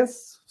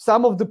depends.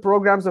 Some of the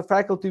programs of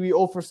faculty, we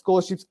offer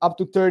scholarships up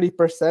to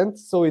 30%.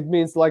 So it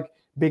means like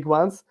big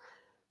ones.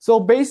 So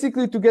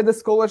basically to get a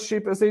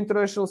scholarship as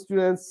international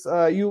students,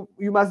 you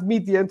must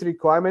meet the entry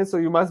requirements. So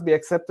you must be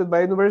accepted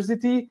by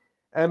university.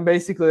 And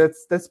basically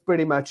that's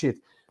pretty much it.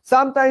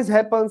 Sometimes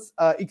happens,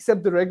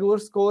 except the regular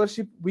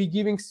scholarship, we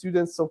giving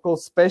students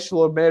so-called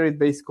special or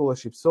merit-based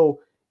scholarships. So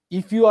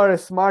if you are a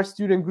smart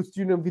student, good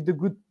student with the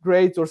good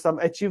grades or some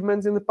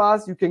achievements in the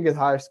past, you can get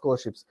higher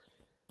scholarships.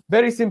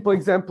 Very simple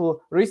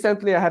example.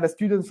 Recently, I had a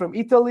student from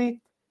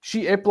Italy.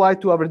 She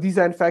applied to our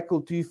design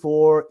faculty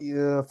for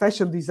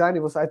fashion design.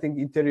 It was, I think,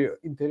 it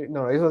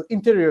was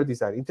interior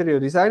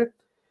design.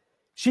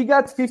 She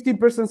got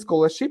 15%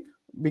 scholarship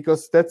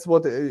because that's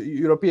what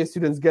European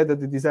students get at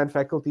the design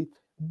faculty.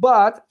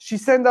 But she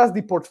sent us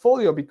the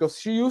portfolio because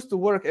she used to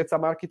work at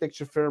some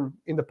architecture firm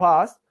in the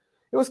past.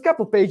 It was a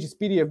couple pages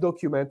PDF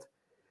document.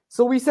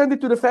 So we sent it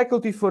to the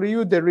faculty for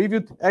review. They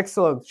reviewed,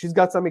 excellent. She's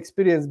got some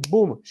experience.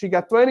 Boom, she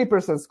got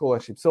 20%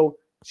 scholarship. So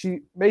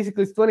she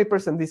basically is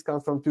 20%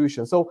 discount from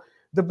tuition. So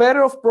the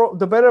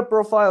better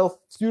profile of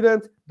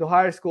student, the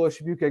higher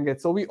scholarship you can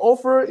get. So we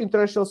offer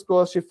international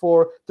scholarship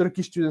for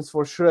Turkish students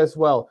for sure as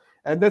well.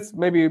 And that's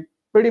maybe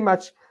pretty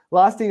much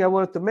last thing I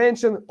wanted to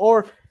mention.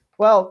 Or,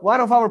 well,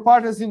 one of our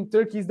partners in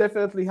Turkey is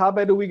definitely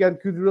Habedu. We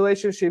got good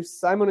relationships.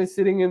 Simon is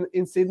sitting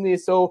in Sydney.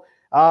 So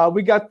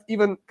we got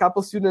even a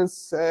couple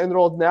students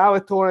enrolled now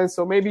at Torrens,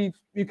 so maybe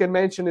you can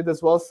mention it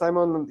as well,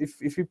 Simon,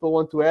 if people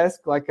want to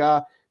ask. Like,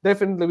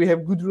 definitely we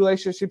have good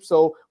relationships,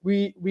 so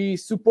we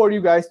support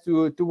you guys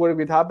to work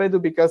with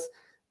Habedu because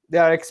they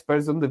are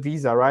experts on the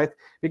visa, right?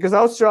 Because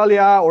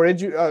Australia or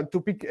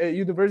to pick a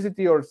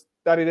university or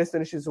study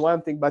destination is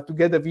one thing, but to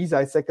get a visa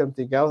is second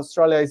thing.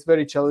 Australia is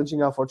very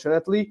challenging,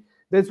 unfortunately.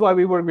 That's why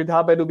we work with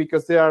Habedu,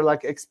 because they are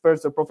like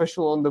experts or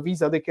professional on the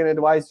visa. They can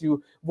advise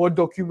you what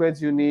documents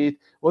you need,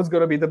 what's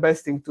going to be the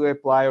best thing to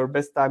apply or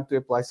best time to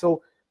apply.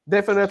 So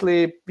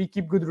definitely we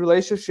keep good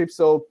relationships.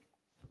 So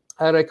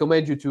I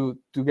recommend you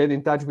to get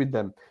in touch with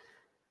them.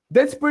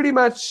 That's pretty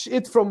much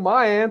it from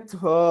my end.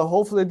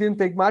 Hopefully it didn't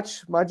take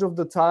much of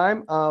the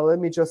time. Let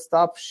me just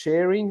stop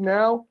sharing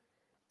now.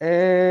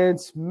 And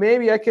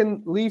maybe I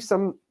can leave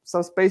some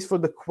space for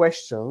the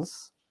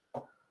questions.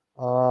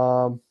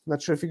 Not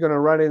sure if you're gonna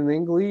write it in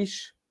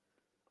English.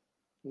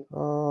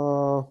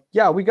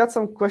 Yeah, we got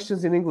some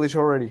questions in English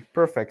already.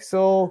 Perfect.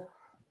 So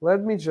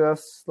let me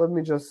just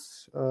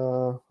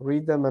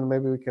read them and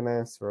maybe we can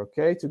answer.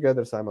 Okay,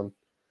 together, Simon.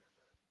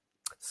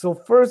 So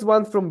first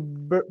one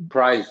from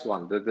prize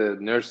one, the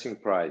nursing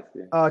prize.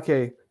 Yeah.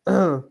 Okay.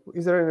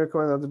 Is there any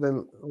requirement other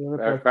than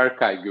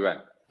Berkay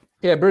Güven?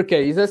 Yeah,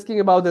 Berkay is asking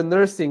about the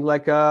nursing.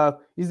 Like,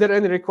 is there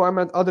any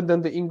requirement other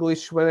than the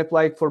English when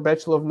applying for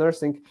Bachelor of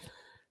Nursing?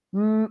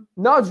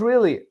 Not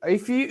really.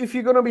 If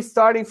you're gonna be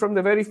starting from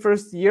the very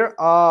first year,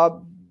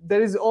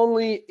 there is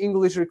only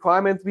English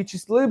requirement, which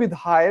is a little bit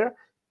higher.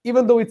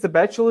 Even though it's a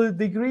bachelor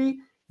degree,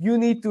 you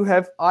need to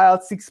have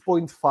IELTS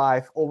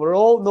 6.5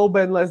 overall, no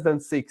band less than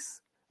 6.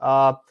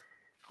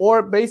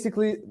 Or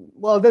basically,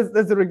 well, that's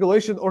the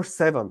regulation, or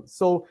 7.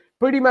 So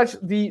pretty much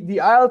the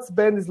IELTS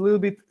band is a little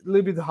bit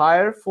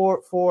higher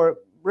for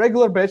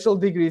regular bachelor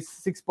degrees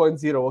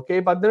 6.0, okay?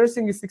 But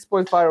nursing is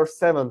 6.5 or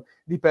 7,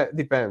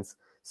 depends.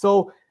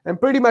 So, and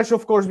pretty much,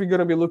 of course, we're going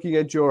to be looking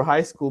at your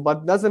high school,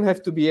 but doesn't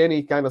have to be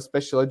any kind of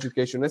special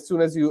education. As soon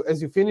as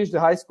you finish the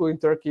high school in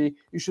Turkey,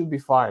 you should be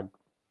fine.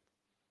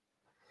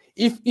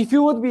 If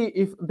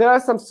there are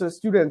some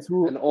students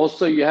who, and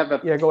also you have a,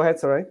 yeah, go ahead.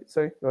 Sorry,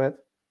 go ahead.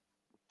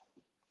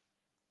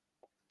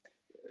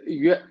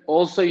 You have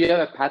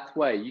a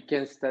pathway. You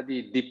can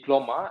study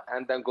diploma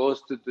and then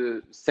goes to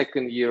the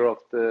second year of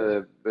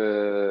the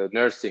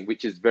nursing,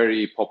 which is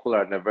very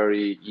popular and a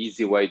very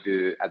easy way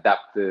to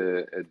adapt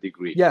the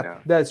degree. Yeah,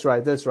 that's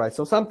right.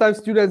 So sometimes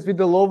students with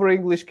the lower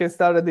English can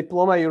start a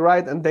diploma, you're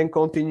right, and then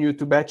continue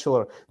to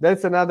bachelor.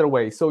 That's another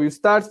way. So you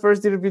start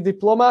first year with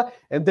diploma,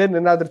 and then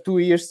another 2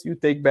 years you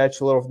take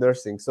Bachelor of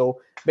Nursing. So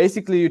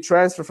basically you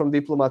transfer from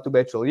diploma to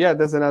bachelor. Yeah,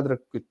 that's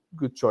another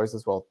good choice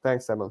as well.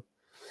 Thanks, Simon.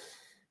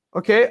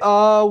 Okay,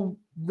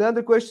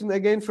 another question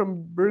again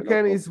from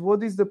Burkan is,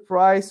 what is the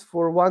price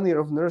for 1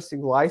 year of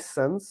nursing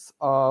license?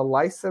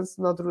 License,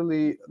 not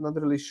really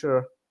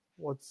sure.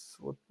 What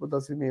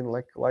does it mean,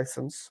 like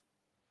license?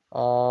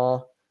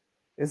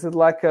 Is it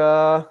like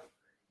I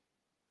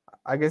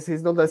guess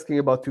he's not asking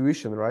about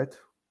tuition, right?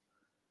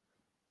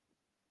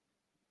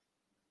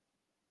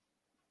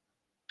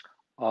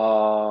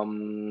 I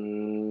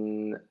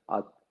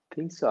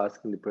think so.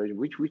 Asking the person,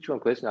 which one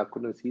question? I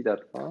couldn't see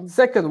that one.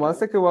 Second one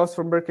was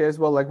from Berkeley as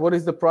well. Like, what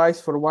is the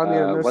price for 1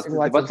 year nursing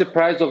license? What's the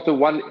price of the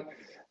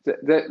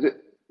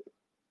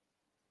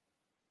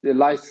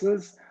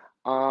license?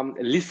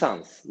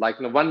 License, like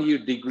a 1 year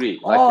degree.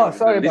 Like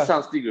sorry, the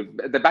license degree,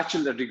 the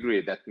bachelor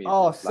degree. That means.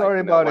 Oh, sorry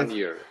about 1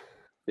 year.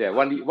 Yeah,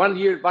 one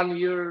year.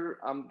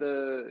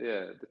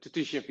 The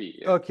tuition fee.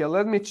 Yeah. Okay,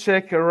 let me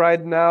check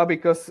right now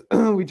because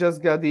we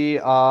just got the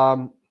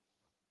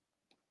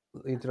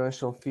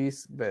international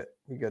fees, but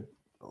we got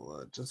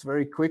just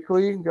very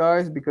quickly,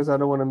 guys, because I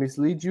don't want to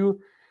mislead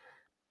you.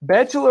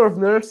 Bachelor of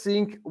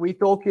Nursing, we're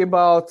talking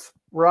about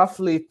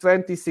roughly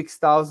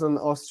 26,000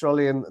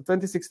 Australian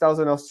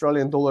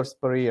dollars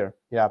per year.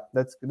 Yeah,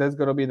 that's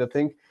gonna be the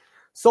thing.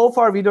 So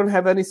far, we don't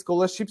have any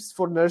scholarships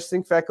for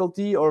nursing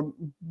faculty or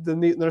the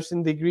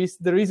nursing degrees.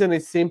 The reason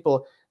is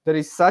simple. There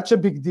is such a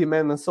big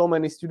demand and so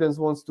many students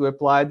want to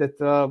apply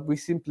that we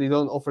simply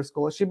don't offer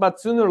scholarship. But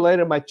sooner or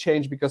later might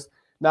change because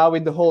now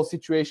with the whole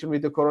situation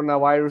with the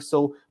coronavirus,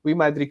 so we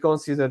might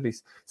reconsider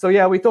this. So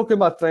yeah, we're talking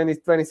about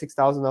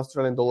 26,000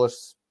 Australian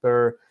dollars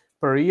per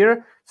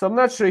year. So I'm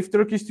not sure if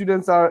Turkish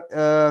students are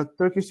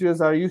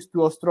used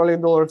to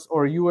Australian dollars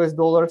or US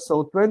dollars.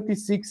 So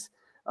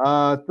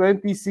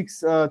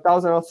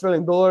 26,000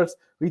 Australian dollars.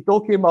 We're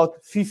talking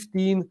about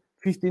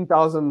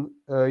 15,000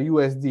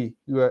 USD,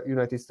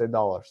 United States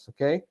dollars.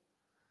 Okay.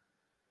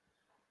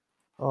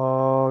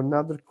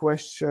 Another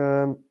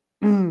question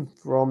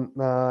from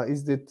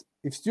is that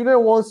if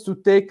student wants to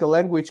take a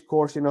language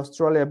course in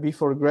Australia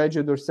before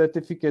graduate or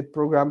certificate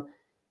program,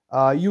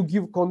 you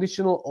give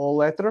conditional or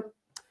letter?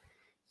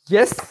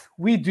 Yes,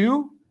 we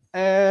do.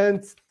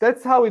 And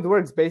that's how it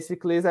works,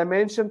 basically. As I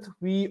mentioned,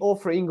 we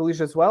offer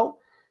English as well.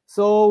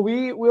 So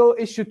we will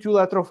issue 2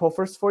 letters of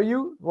offers for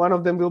you. One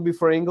of them will be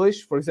for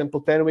English, for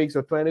example, 10 weeks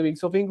or 20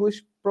 weeks of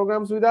English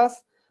programs with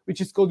us, which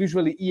is called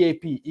usually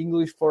EAP,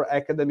 English for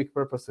Academic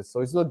Purposes.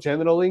 So it's not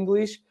general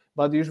English,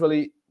 but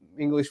usually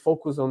English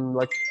focus on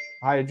like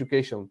higher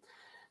education.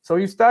 So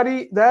you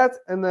study that,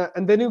 and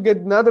then you get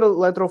another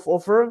letter of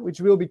offer, which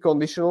will be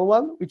conditional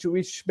one, which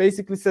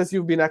basically says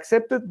you've been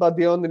accepted, but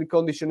the only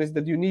condition is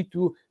that you need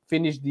to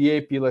finish the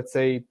AP, let's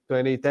say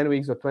 10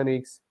 weeks or 20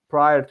 weeks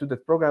prior to the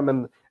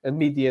program and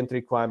meet the entry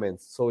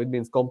requirements. So it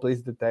means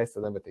complete the test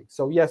and everything.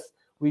 So yes,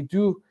 we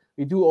do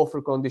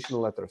offer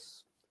conditional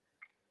letters.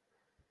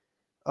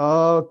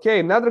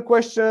 Okay, another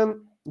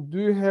question. Do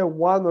you have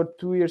 1 or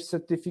 2 year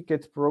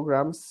certificate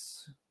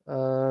programs?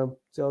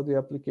 Tell the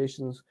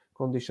applications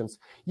conditions.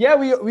 Yeah,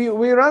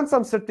 we run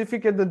some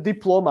certificate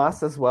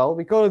diplomas as well.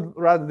 We call it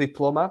rather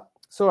diploma.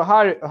 So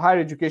higher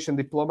education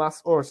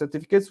diplomas or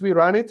certificates, we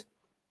run it.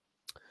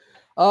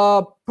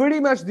 Pretty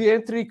much the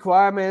entry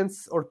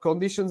requirements or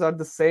conditions are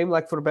the same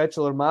like for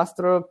bachelor,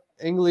 master,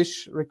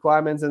 English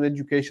requirements and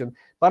education.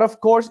 But of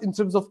course, in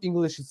terms of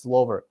English, it's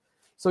lower.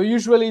 So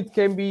usually it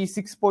can be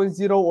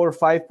 6.0 or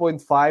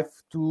 5.5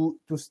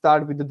 to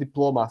start with the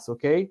diplomas,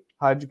 okay?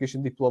 Higher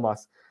education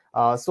diplomas.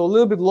 So a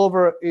little bit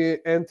lower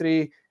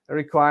entry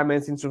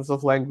requirements in terms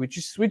of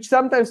language, which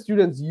sometimes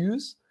students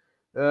use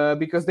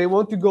because they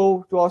want to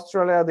go to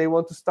Australia, they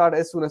want to start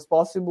as soon as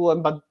possible,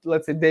 but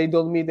let's say they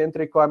don't meet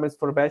entry requirements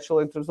for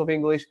bachelor in terms of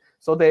English,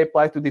 so they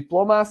apply to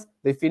diplomas,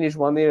 they finish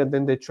 1 year, and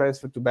then they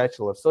transfer to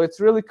bachelor. So it's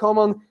really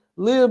common,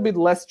 a little bit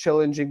less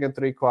challenging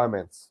entry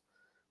requirements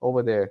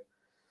over there.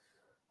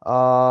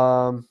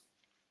 Another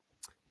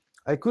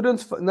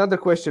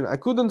question. I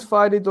couldn't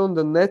find it on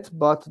the net,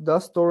 but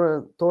does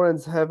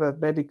Torrens have a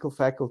medical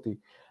faculty?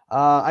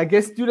 I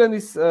guess student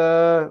is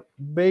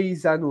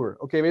Beyzanur.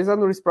 Okay,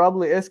 Beyzanur is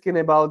probably asking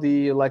about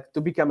the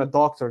to become a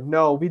doctor.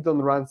 No, we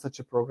don't run such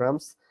a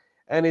programs,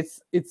 and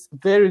it's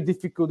very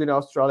difficult in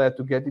Australia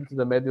to get into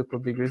the medical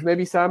degrees.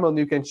 Maybe Simon,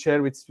 you can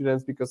share with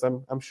students because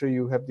I'm sure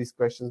you have these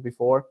questions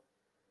before.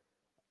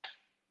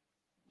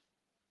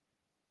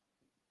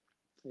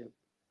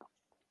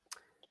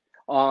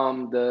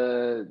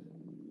 The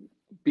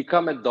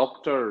become a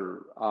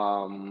doctor,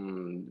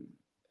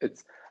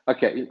 it's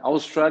okay. In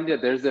Australia,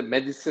 there's a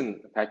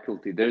medicine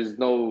faculty. There's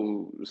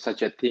no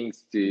such a thing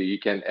you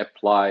can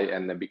apply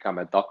and then become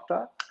a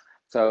doctor.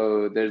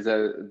 So there's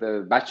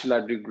the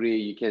bachelor degree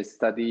you can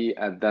study,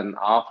 and then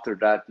after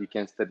that you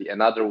can study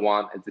another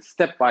one. It's a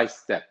step by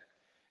step,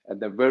 and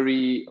they're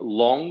very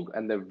long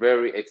and they're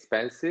very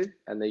expensive,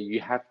 and then you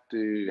have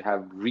to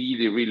have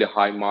really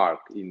high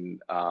mark in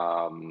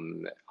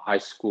high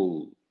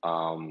school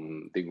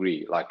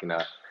degree,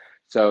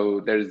 so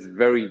there's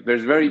very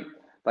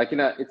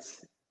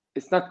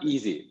it's not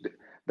easy.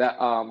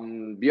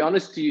 Be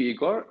honest to you,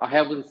 Igor, I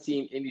haven't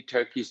seen any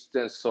Turkish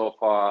students so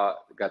far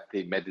got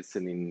the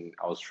medicine in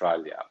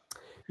Australia.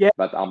 Yeah,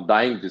 but I'm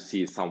dying to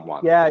see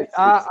someone. Yeah,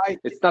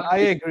 It's not. I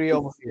agree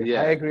over here.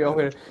 Yeah. I agree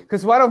over here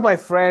because one of my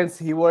friends,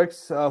 he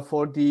works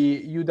for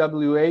the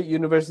UWA,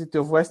 University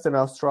of Western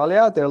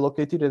Australia. They're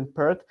located in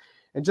Perth.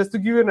 And just to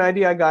give you an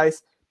idea,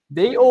 guys,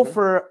 they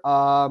offer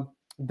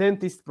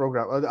dentist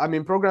program. I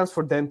mean, programs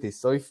for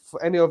dentists. So if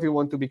any of you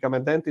want to become a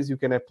dentist, you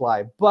can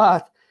apply.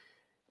 But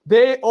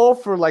they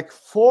offer like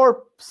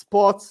 4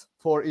 spots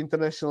for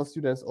international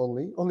students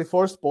only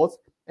 4 spots,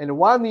 and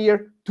 1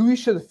 year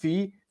tuition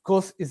fee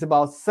cost is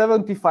about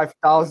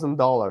 $75,000.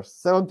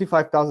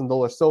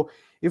 $75,000. So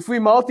if we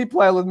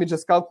multiply, let me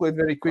just calculate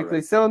very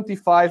quickly.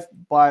 75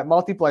 by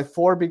multiply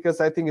 4,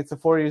 because I think it's a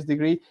 4 years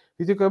degree.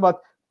 We're talking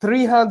about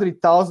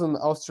 300,000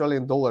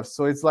 Australian dollars.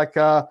 So it's like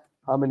how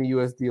many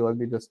USD? Let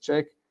me just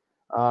check.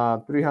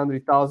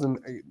 300,000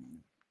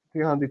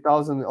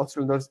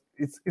 Australian dollars.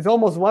 It's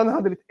almost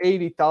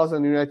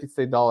 180,000 United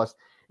States dollars.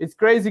 It's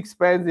crazy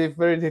expensive,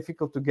 very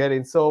difficult to get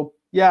in. So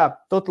yeah,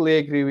 totally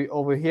agree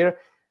over here.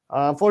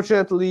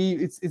 Unfortunately,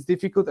 it's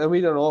difficult, and we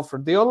don't offer.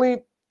 The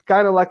only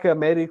kind of like a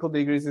medical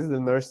degrees is the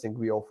nursing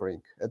we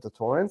offering at the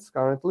Torrens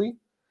currently.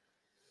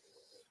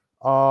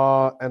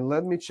 And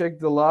let me check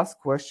the last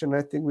question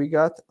I think we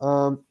got.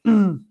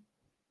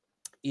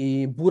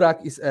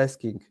 Burak is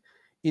asking,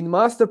 in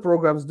master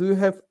programs, do you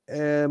have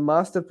a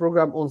master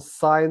program on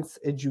science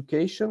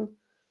education?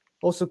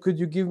 Also, could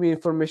you give me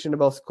information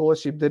about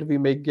scholarship that we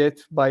may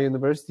get by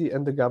university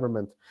and the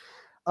government?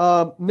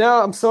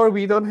 No, I'm sorry,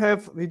 we don't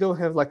have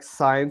like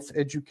science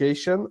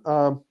education.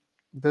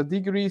 The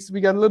degrees,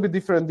 we got a little bit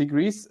different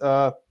degrees.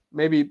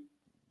 Maybe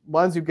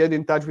once you get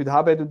in touch with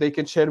Habedu, they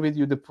can share with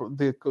you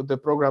the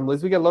program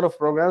list. We get a lot of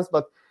programs,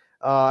 but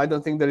I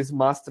don't think there is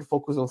master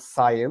focus on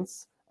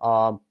science.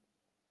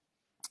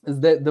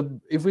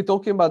 If we're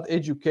talking about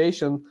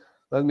education,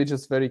 let me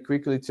just very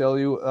quickly tell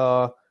you.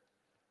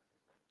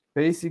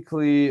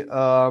 Basically,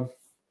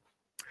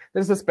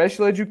 there's a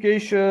special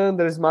education.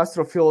 There's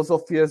Master of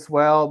Philosophy as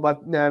well.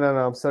 But no,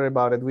 I'm sorry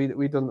about it.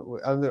 We don't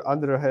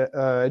under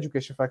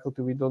education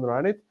faculty. We don't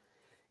run it.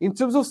 In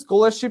terms of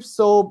scholarships,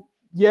 so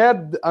yeah,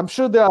 I'm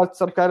sure there are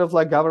some kind of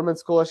like government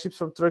scholarships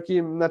from Turkey.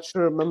 I'm not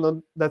sure. I'm not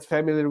that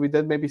familiar with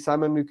that. Maybe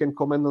Simon, you can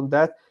comment on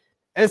that.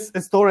 As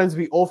Torrens,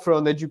 we offer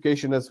on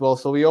education as well.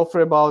 So we offer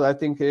about, I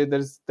think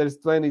there's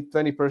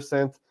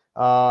 20%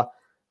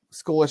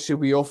 scholarship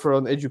we offer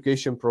on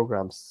education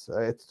programs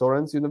at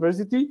Torrens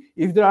University.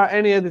 If there are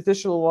any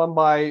additional one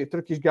by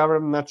Turkish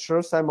government, I'm not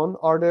sure. Simon,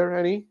 are there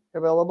any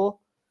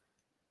available?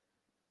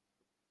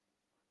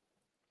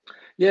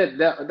 Yeah,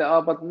 there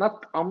are, but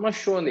not. I'm not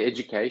sure on the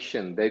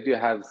education. They do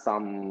have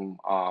some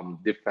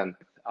different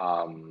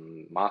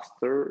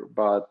master,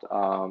 but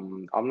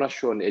I'm not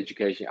sure on the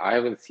education. I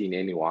haven't seen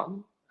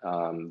anyone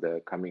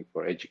coming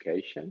for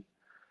education.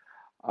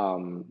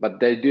 But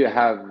they do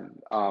have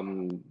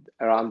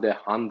around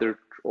 100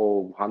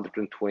 or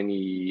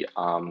 120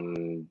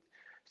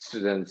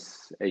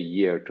 students a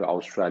year to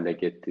Australia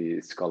get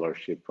the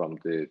scholarship from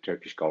the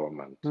Turkish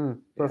government.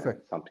 Perfect.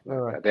 Yeah, something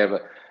like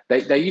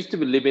that. They used to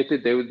be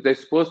limited. They're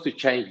supposed to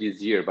change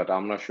this year, but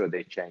I'm not sure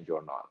they change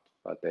or not.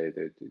 But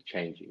they're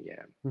changing.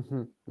 Yeah.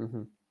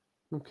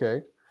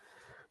 Okay.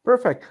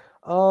 Perfect.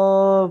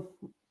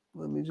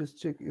 Let me just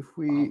check if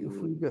we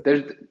get.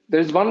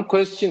 There's one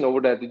question over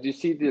there. Did you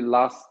see the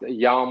last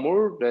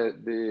Yağmur?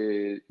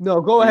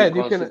 No, go ahead.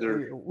 You can.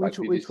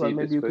 Which one?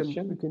 Maybe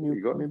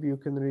you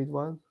can read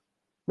one.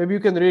 Maybe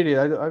you can read it.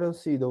 I don't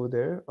see it over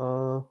there.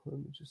 Let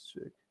me just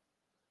check.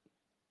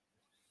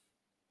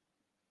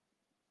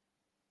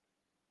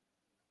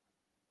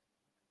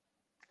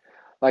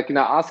 Like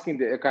asking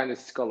the kind of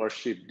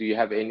scholarship, do you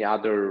have any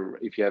other,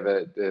 if you have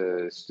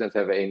students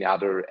have any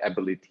other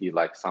ability,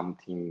 like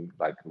something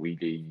like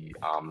really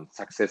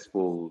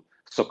successful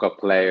soccer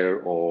player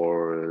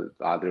or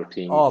other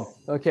things? Oh,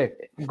 okay.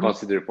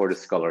 Consider for the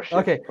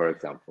scholarship, for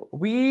example.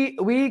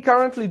 We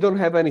currently don't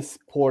have any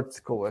sports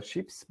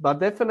scholarships, but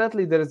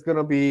definitely there is going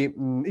to be,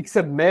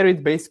 except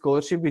merit-based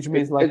scholarship, which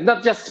means it's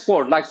not just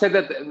sport. Like say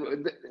that,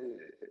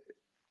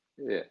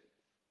 yeah.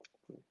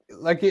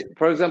 Like it,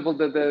 for example,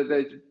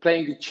 the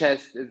playing the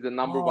chess is the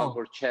number one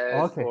for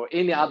chess, or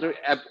any other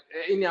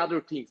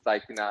things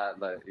like yeah.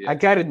 I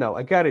got it now.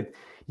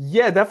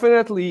 Yeah,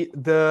 definitely.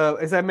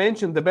 As I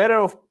mentioned, the better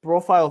of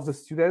profile of the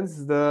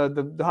students,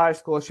 the higher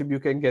scholarship you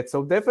can get.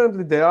 So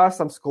definitely there are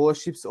some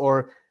scholarships,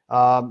 or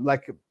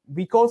like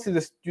we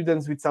consider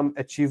students with some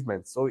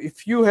achievements. So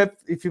if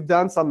you've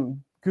done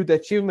some good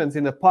achievements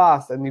in the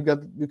past and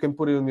you can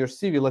put it on your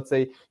CV. Let's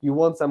say you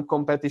won some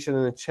competition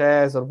in a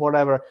chess or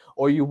whatever,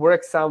 or you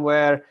work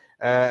somewhere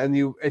and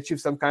you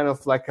achieve some kind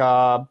of like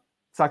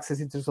success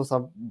in terms of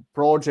some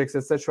projects,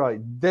 etc.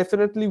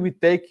 Definitely we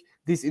take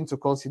this into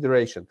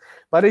consideration,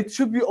 but it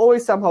should be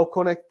always somehow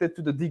connected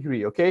to the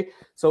degree. Okay,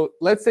 so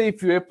let's say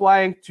if you're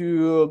applying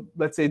to,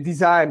 let's say,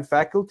 design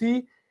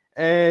faculty,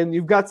 and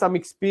you've got some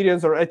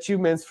experience or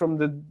achievements from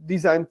the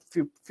design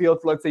field,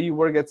 let's say you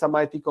work at some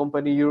IT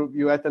company,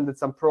 you attended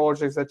some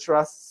projects,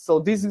 etc. So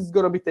this is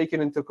going to be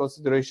taken into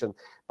consideration.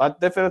 But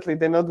definitely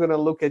they're not going to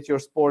look at your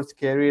sports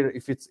career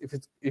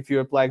if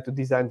you're applying to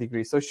design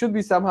degree. So it should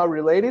be somehow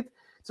related.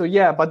 So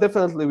yeah, but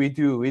definitely we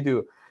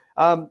do.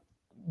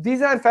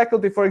 Design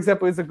faculty, for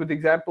example, is a good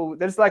example.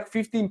 There's like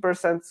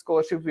 15%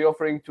 scholarships we're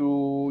offering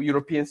to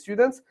European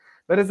students.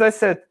 But as I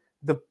said,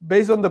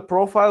 based on the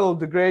profile of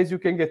the grades, you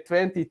can get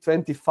 20,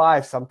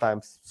 25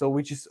 sometimes. So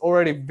which is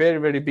already very,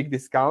 very big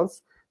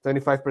discounts,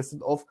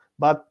 25% off.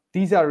 But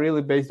these are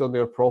really based on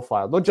your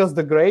profile, not just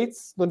the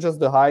grades, not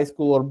just the high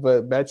school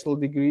or bachelor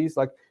degrees,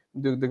 like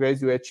the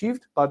grades you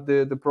achieved, but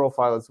the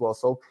profile as well.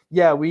 So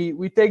yeah,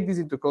 we take this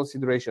into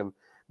consideration.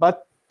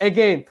 But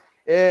again,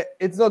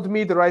 it's not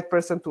me the right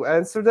person to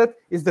answer that.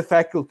 It's the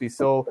faculty.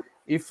 So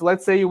if,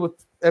 let's say, you would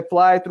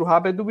apply through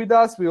Habedu with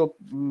us, we'll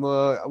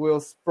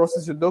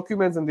process your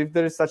documents, and if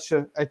there is such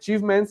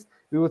achievements,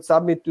 we would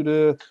submit to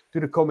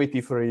the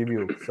committee for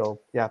review. So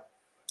yeah,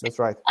 that's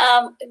right.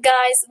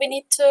 Guys, we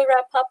need to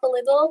wrap up a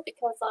little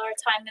because our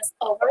time is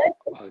over.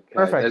 Okay.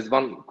 Perfect. There's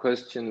one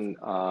question.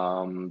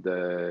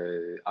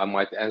 I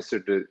might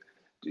answer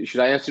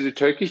should I answer the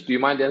Turkish? Do you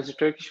mind answer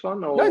Turkish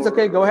one? Or no, it's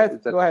okay. Go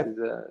ahead. Go ahead.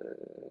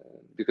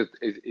 Because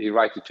he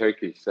writes in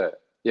Turkish. So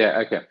yeah,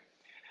 okay.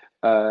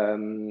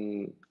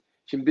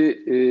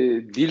 Şimdi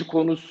dil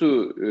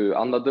konusu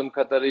anladığım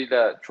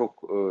kadarıyla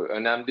çok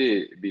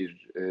önemli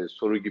bir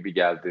soru gibi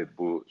geldi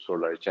bu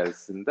sorular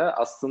içerisinde.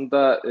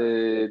 Aslında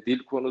dil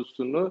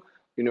konusunu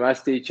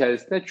üniversite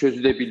içerisinde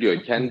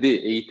çözülebiliyor. Kendi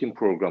eğitim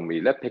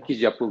programıyla package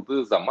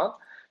yapıldığı zaman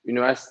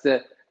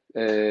üniversite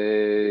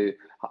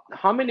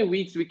how many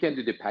weeks we can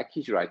do the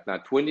package right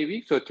now? 20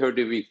 weeks or 30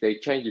 weeks? They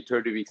changed it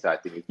 30 weeks, I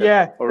think.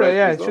 Yeah,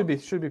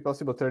 it should be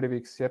possible 30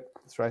 weeks. Yep,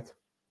 that's right.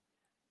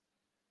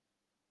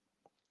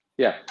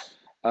 Yeah.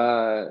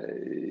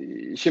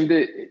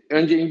 Şimdi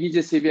önce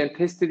İngilizce seviyen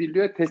test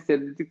ediliyor. Test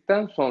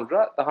edildikten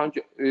sonra daha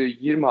önce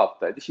 20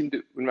 haftaydı.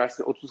 Şimdi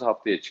üniversite 30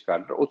 haftaya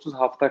çıkardılar. 30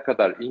 hafta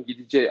kadar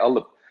İngilizce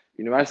alıp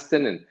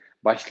üniversitenin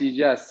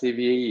başlayacağı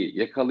seviyeyi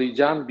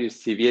yakalayacağın bir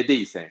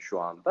seviyedeysen şu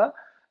anda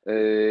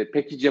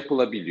package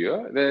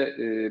yapılabiliyor ve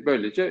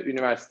böylece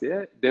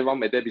üniversiteye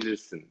devam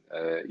edebilirsin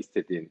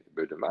istediğin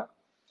bölüme.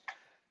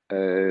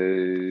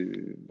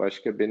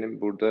 Başka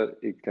benim burada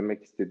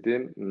eklemek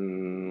istediğim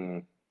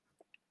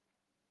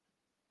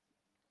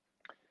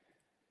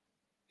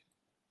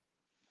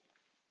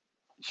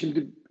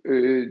şimdi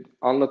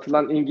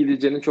anlatılan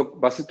İngilizcenin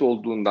çok basit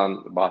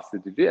olduğundan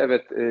bahsediliyor.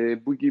 Evet,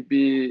 bu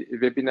gibi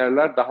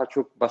webinarlar daha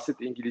çok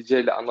basit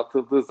İngilizceyle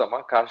anlatıldığı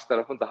zaman karşı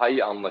tarafın daha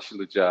iyi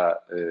anlaşılacağı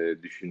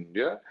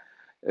düşünülüyor.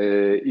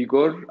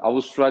 Igor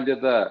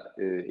Avustralya'da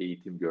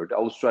eğitim gördü.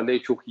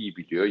 Avustralya'yı çok iyi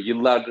biliyor.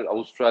 Yıllardır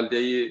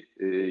Avustralya'yı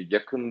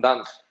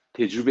yakından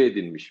tecrübe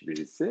edinmiş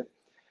birisi.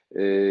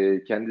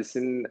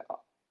 Kendisinin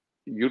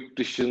yurt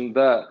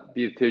dışında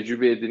bir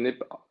tecrübe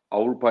edinip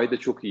Avrupa'yı da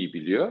çok iyi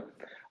biliyor.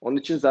 Onun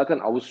için zaten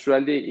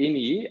Avustralya'yı en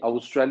iyi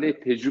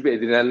Avustralya'yı tecrübe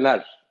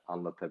edinenler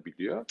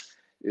anlatabiliyor.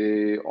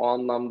 O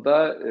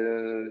anlamda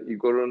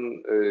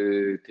Igor'un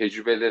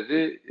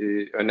tecrübeleri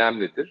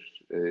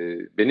önemlidir.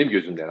 Benim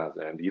gözümden az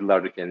önemli.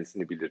 Yıllardır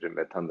kendisini bilirim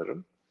ve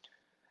tanırım.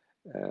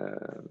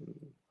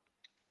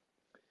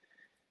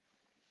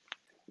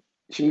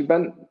 Şimdi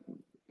ben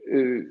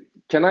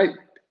can I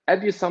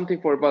add you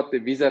something for about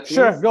the visa things?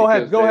 Sure, go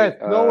ahead, Because go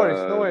ahead. No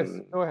worries.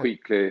 Go ahead.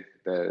 Quickly,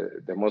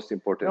 the most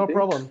important No thing.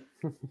 problem.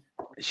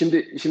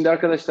 Şimdi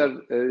arkadaşlar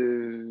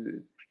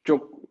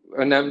çok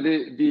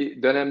önemli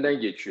bir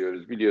dönemden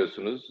geçiyoruz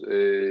biliyorsunuz.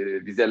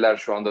 Vizeler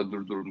şu anda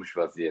durdurulmuş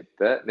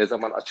vaziyette. Ne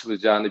zaman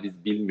açılacağını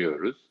biz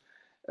bilmiyoruz.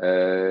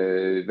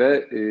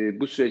 Ve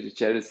bu süreç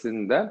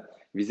içerisinde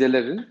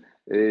vizelerin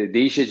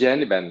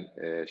değişeceğini ben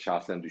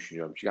şahsen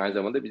düşünüyorum. Çünkü aynı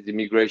zamanda biz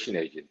immigration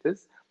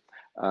agentiz.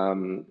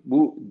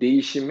 Bu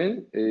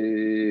değişimin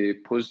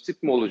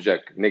pozitif mi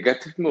olacak,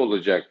 negatif mi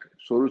olacak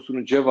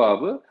sorusunun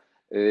cevabı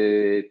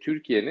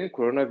Türkiye'nin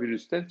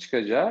koronavirüsten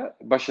çıkacağı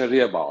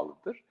başarıya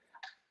bağlıdır.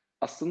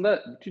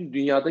 Aslında bütün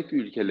dünyadaki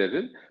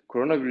ülkelerin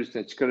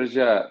koronavirüsten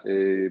çıkaracağı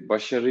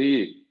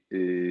başarıyı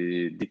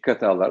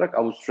dikkate alarak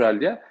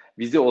Avustralya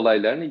vize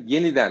olaylarını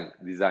yeniden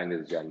dizayn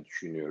edeceğini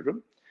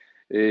düşünüyorum.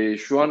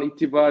 Şu an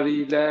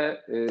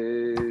itibariyle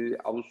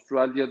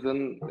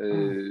Avustralya'nın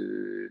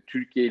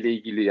Türkiye ile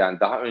ilgili yani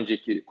daha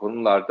önceki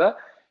konularda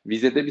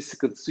vizede bir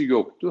sıkıntısı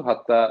yoktu.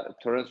 Hatta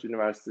Torrens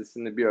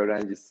Üniversitesi'nin bir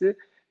öğrencisi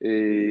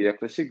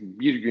yaklaşık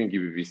bir gün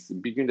gibi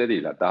bir günde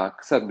değil daha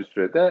kısa bir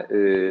sürede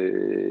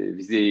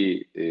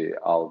vizeyi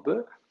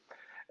aldı.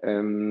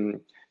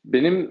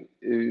 Benim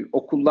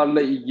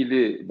okullarla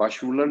ilgili,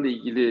 başvurularla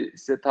ilgili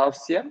size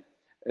tavsiyem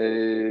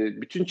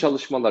bütün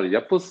çalışmalar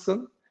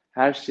yapılsın,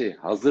 her şey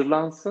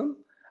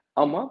hazırlansın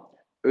ama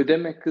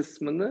ödeme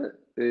kısmını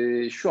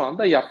şu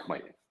anda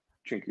yapmayın.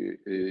 Çünkü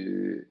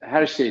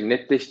her şey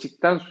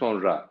netleştikten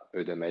sonra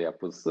ödeme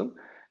yapılsın.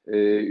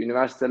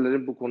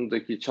 Üniversitelerin bu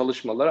konudaki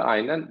çalışmaları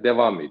aynen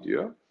devam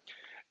ediyor.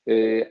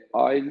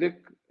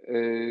 Aylık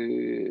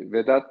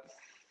Vedat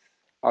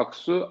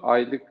Aksu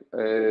aylık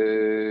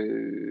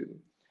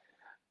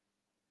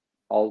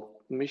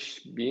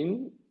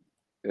 60.000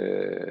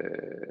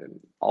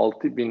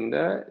 6.000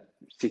 ile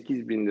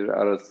 8.000 lira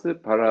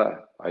arası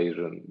para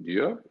ayırın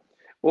diyor.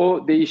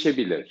 O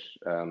değişebilir.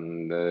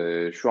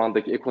 Şu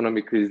andaki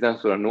ekonomik krizden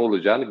sonra ne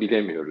olacağını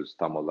bilemiyoruz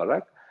tam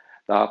olarak.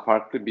 Daha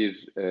farklı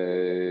bir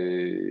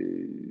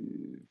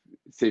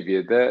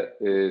seviyede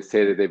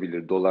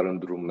seyredebilir.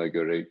 Doların durumuna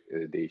göre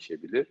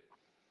değişebilir.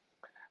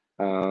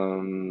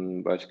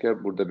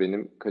 Başka burada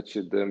benim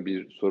kaçırdığım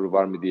bir soru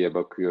var mı diye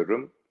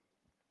bakıyorum.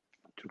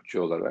 Türkçe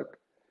olarak.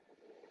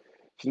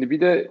 Şimdi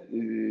bir de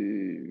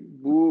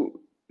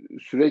bu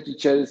süreç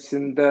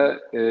içerisinde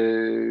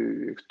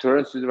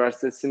Torrens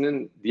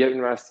Üniversitesi'nin diğer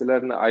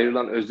üniversitelerine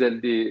ayrılan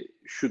özelliği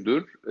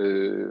şudur.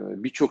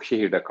 Birçok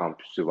şehirde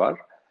kampüsü var.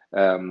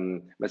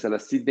 Mesela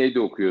Sydney'de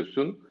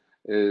okuyorsun.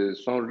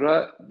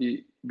 Sonra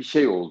bir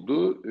şey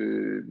oldu.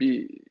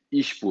 Bir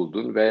iş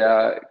buldun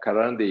veya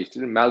kararını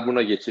değiştirdin.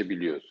 Melbourne'a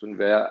geçebiliyorsun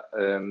veya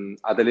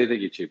Adelaide'e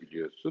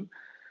geçebiliyorsun.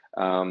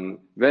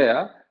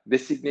 Veya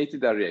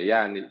designated area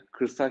yani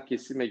kırsal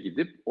kesime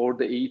gidip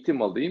orada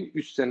eğitim alayım,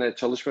 3 sene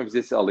çalışma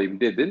vizesi alayım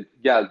dedin,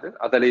 geldin,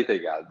 Adelaide'e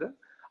geldin.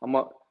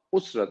 Ama o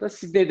sırada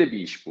Sydney'de bir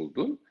iş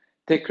buldun.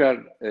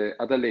 Tekrar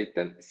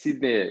Adelaide'den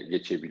Sydney'e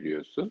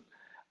geçebiliyorsun.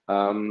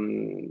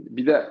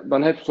 Bir de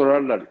bana hep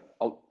sorarlar,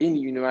 en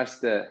iyi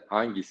üniversite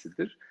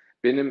hangisidir?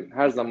 Benim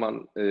her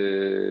zaman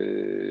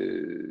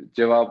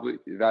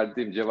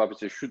verdiğim cevap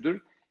ise şudur,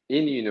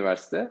 en iyi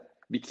üniversite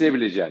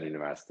bitirebileceğin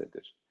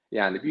üniversitedir.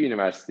 Yani bir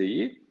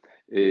üniversiteyi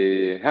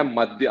hem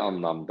maddi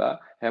anlamda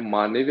hem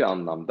manevi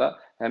anlamda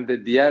hem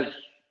de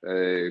diğer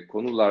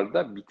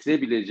konularda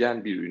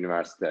bitirebileceğin bir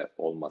üniversite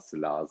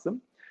olması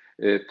lazım.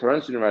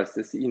 Torrens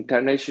Üniversitesi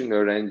international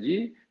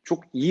öğrenciyi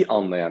çok iyi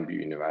anlayan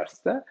bir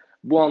üniversite.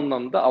 Bu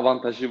anlamda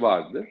avantajı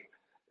vardır.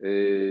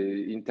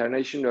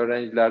 International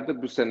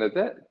öğrencilerde bu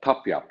senede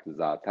top yaptı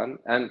zaten.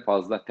 En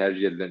fazla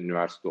tercih edilen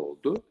üniversite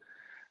oldu.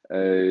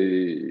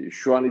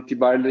 Şu an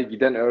itibariyle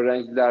giden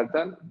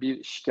öğrencilerden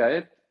bir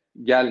şikayet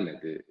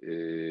gelmedi.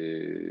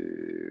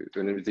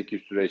 Önümüzdeki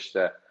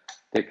süreçte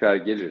tekrar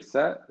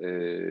gelirse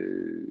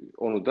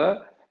onu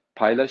da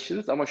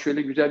paylaşırız. Ama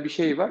şöyle güzel bir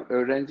şey var.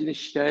 Öğrencinin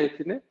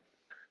şikayetini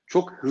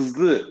çok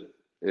hızlı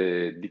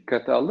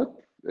dikkate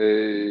alıp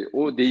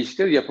o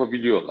değişiklikleri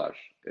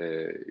yapabiliyorlar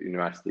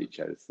üniversite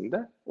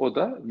içerisinde. O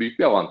da büyük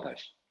bir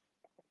avantaj.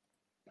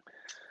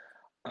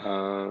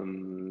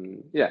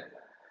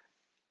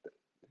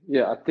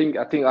 Yeah, I think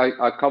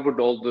I covered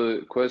all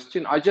the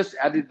question. I just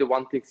added the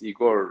one thing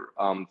Igor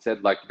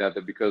said, like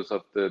that because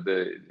of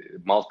the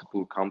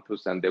multiple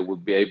campus, and they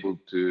would be able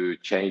to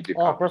change the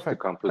campus to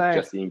campus Thanks.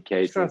 just in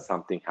case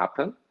something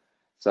happened.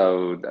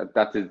 So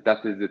that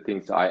is the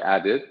things I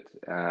added.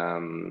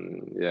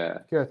 Yeah.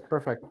 Good.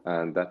 Perfect.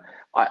 And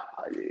I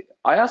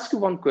ask you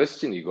one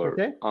question, Igor.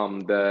 Okay.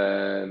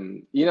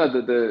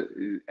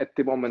 At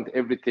the moment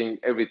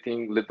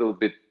everything little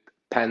bit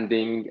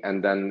pending,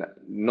 and then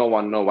no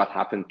one know what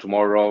happened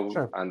tomorrow.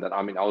 Sure. And then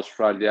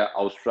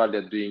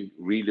Australia doing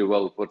really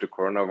well for the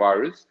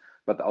coronavirus.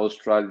 but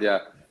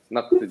Australia,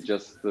 not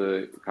just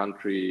the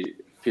country,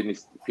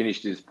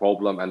 finish this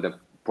problem, and the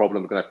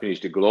problem is going to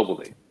finish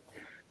globally.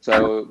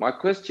 So my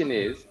question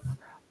is,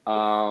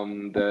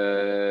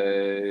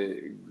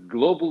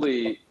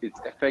 globally it's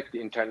affect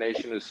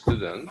international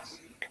students.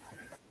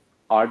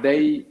 Are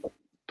they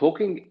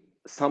talking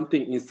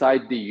something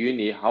inside the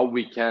uni how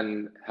we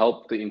can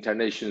help the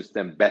international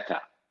students better?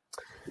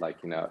 Like,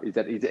 is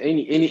there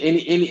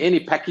any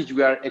package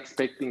we are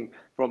expecting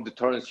from the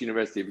Torrens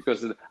University?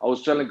 Because the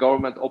Australian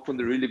government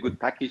opened a really good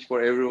package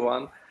for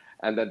everyone,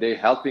 and that they're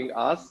helping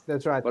us.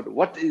 That's right. But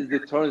what is the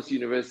Torrens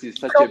University?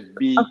 Such a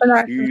big,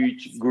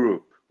 huge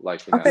group.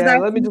 Like, yeah,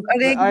 let me just.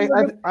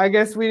 I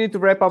guess we need to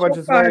wrap up.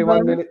 Just very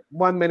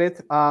 1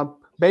 minute.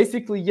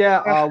 Basically,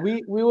 yeah,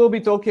 we will be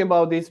talking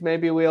about this.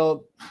 Maybe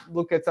we'll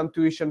look at some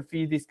tuition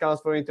fee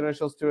discounts for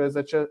international students,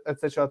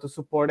 etc., to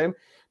support them.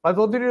 But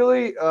what we're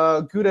really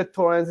good at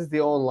Torrens is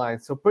the online.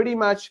 So pretty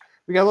much,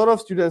 we got a lot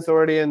of students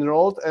already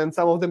enrolled, and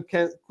some of them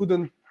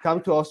couldn't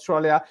come to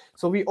Australia.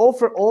 So we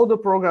offer all the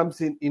programs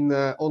in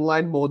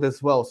online mode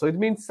as well. So it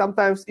means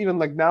sometimes even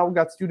like now, we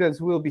got students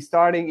who will be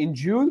starting in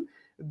June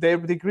their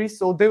degrees,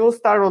 so they will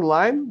start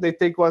online. They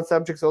take one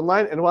subject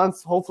online, and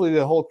once hopefully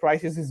the whole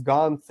crisis is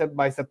gone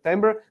by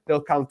September,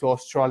 they'll come to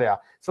Australia.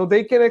 So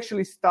they can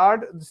actually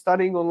start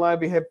studying online.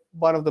 We have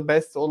one of the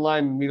best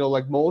online,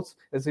 like modes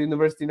as a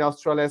university in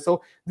Australia.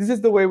 So this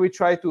is the way we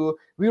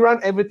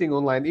run everything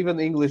online, even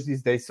English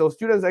these days. So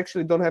students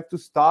actually don't have to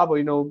stop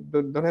or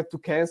don't have to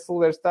cancel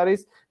their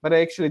studies, but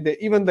actually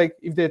even like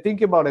if they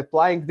think about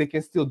applying, they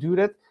can still do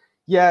that.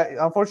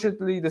 Yeah,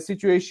 unfortunately, the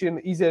situation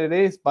is as it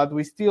is, but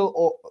we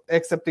still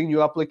accepting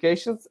new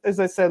applications. As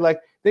I said,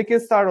 like they can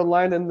start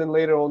online and then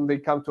later on they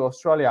come to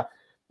Australia.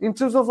 In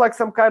terms of like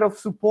some kind of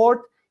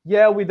support,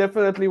 yeah, we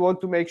definitely want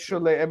to make sure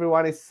that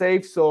everyone is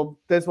safe. So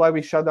that's why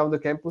we shut down the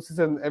campuses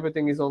and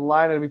everything is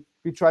online, and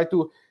we try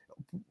to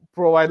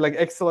provide like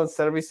excellent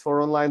service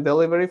for online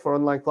delivery, for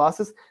online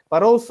classes.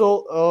 But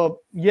also,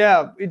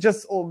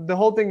 the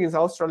whole thing in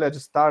Australia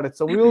just started.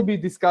 So we will be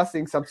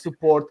discussing some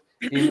support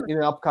in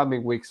the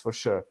upcoming weeks for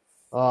sure.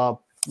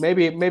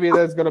 Maybe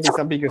there's going to be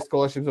some bigger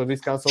scholarships or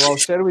discounts. So I'll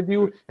share with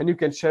you, and you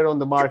can share on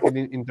the market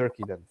in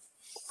Turkey then.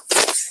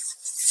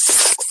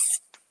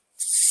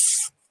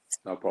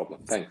 No problem.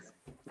 Thanks.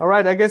 All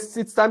right. I guess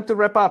it's time to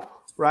wrap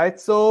up, right?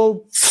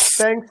 So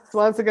thanks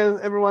once again,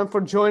 everyone,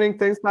 for joining.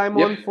 Thanks,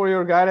 Simon, for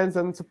your guidance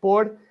and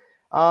support.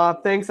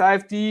 Thanks,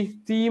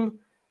 IEFT team.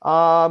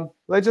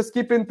 Let's just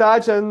keep in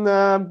touch, and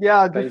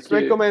just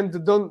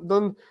recommend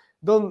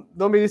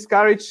don't be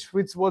discouraged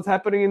with what's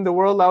happening in the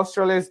world.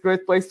 Australia is a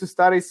great place to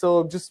study,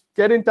 so just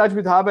get in touch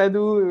with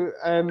Habedu,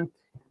 and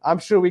I'm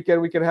sure we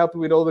can help you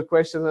with all the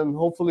questions, and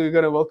hopefully we're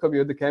going to welcome you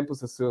at the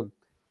campus soon.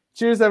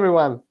 Cheers,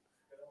 everyone.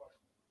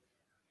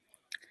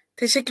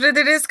 Teşekkür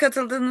ederiz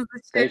katıldığınız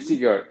için. Thanks,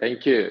 Igor.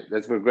 Thank you.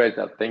 That's great.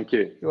 Thank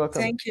you. You're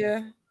welcome. Thank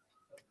you.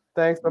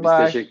 Thanks. Bye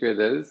bye. Biz teşekkür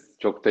ederiz.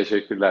 Çok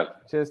teşekkürler.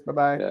 Cheers. Bye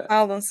bye.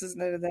 Sağ olun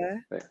sizlere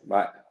de. Bye.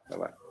 Bye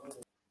bye.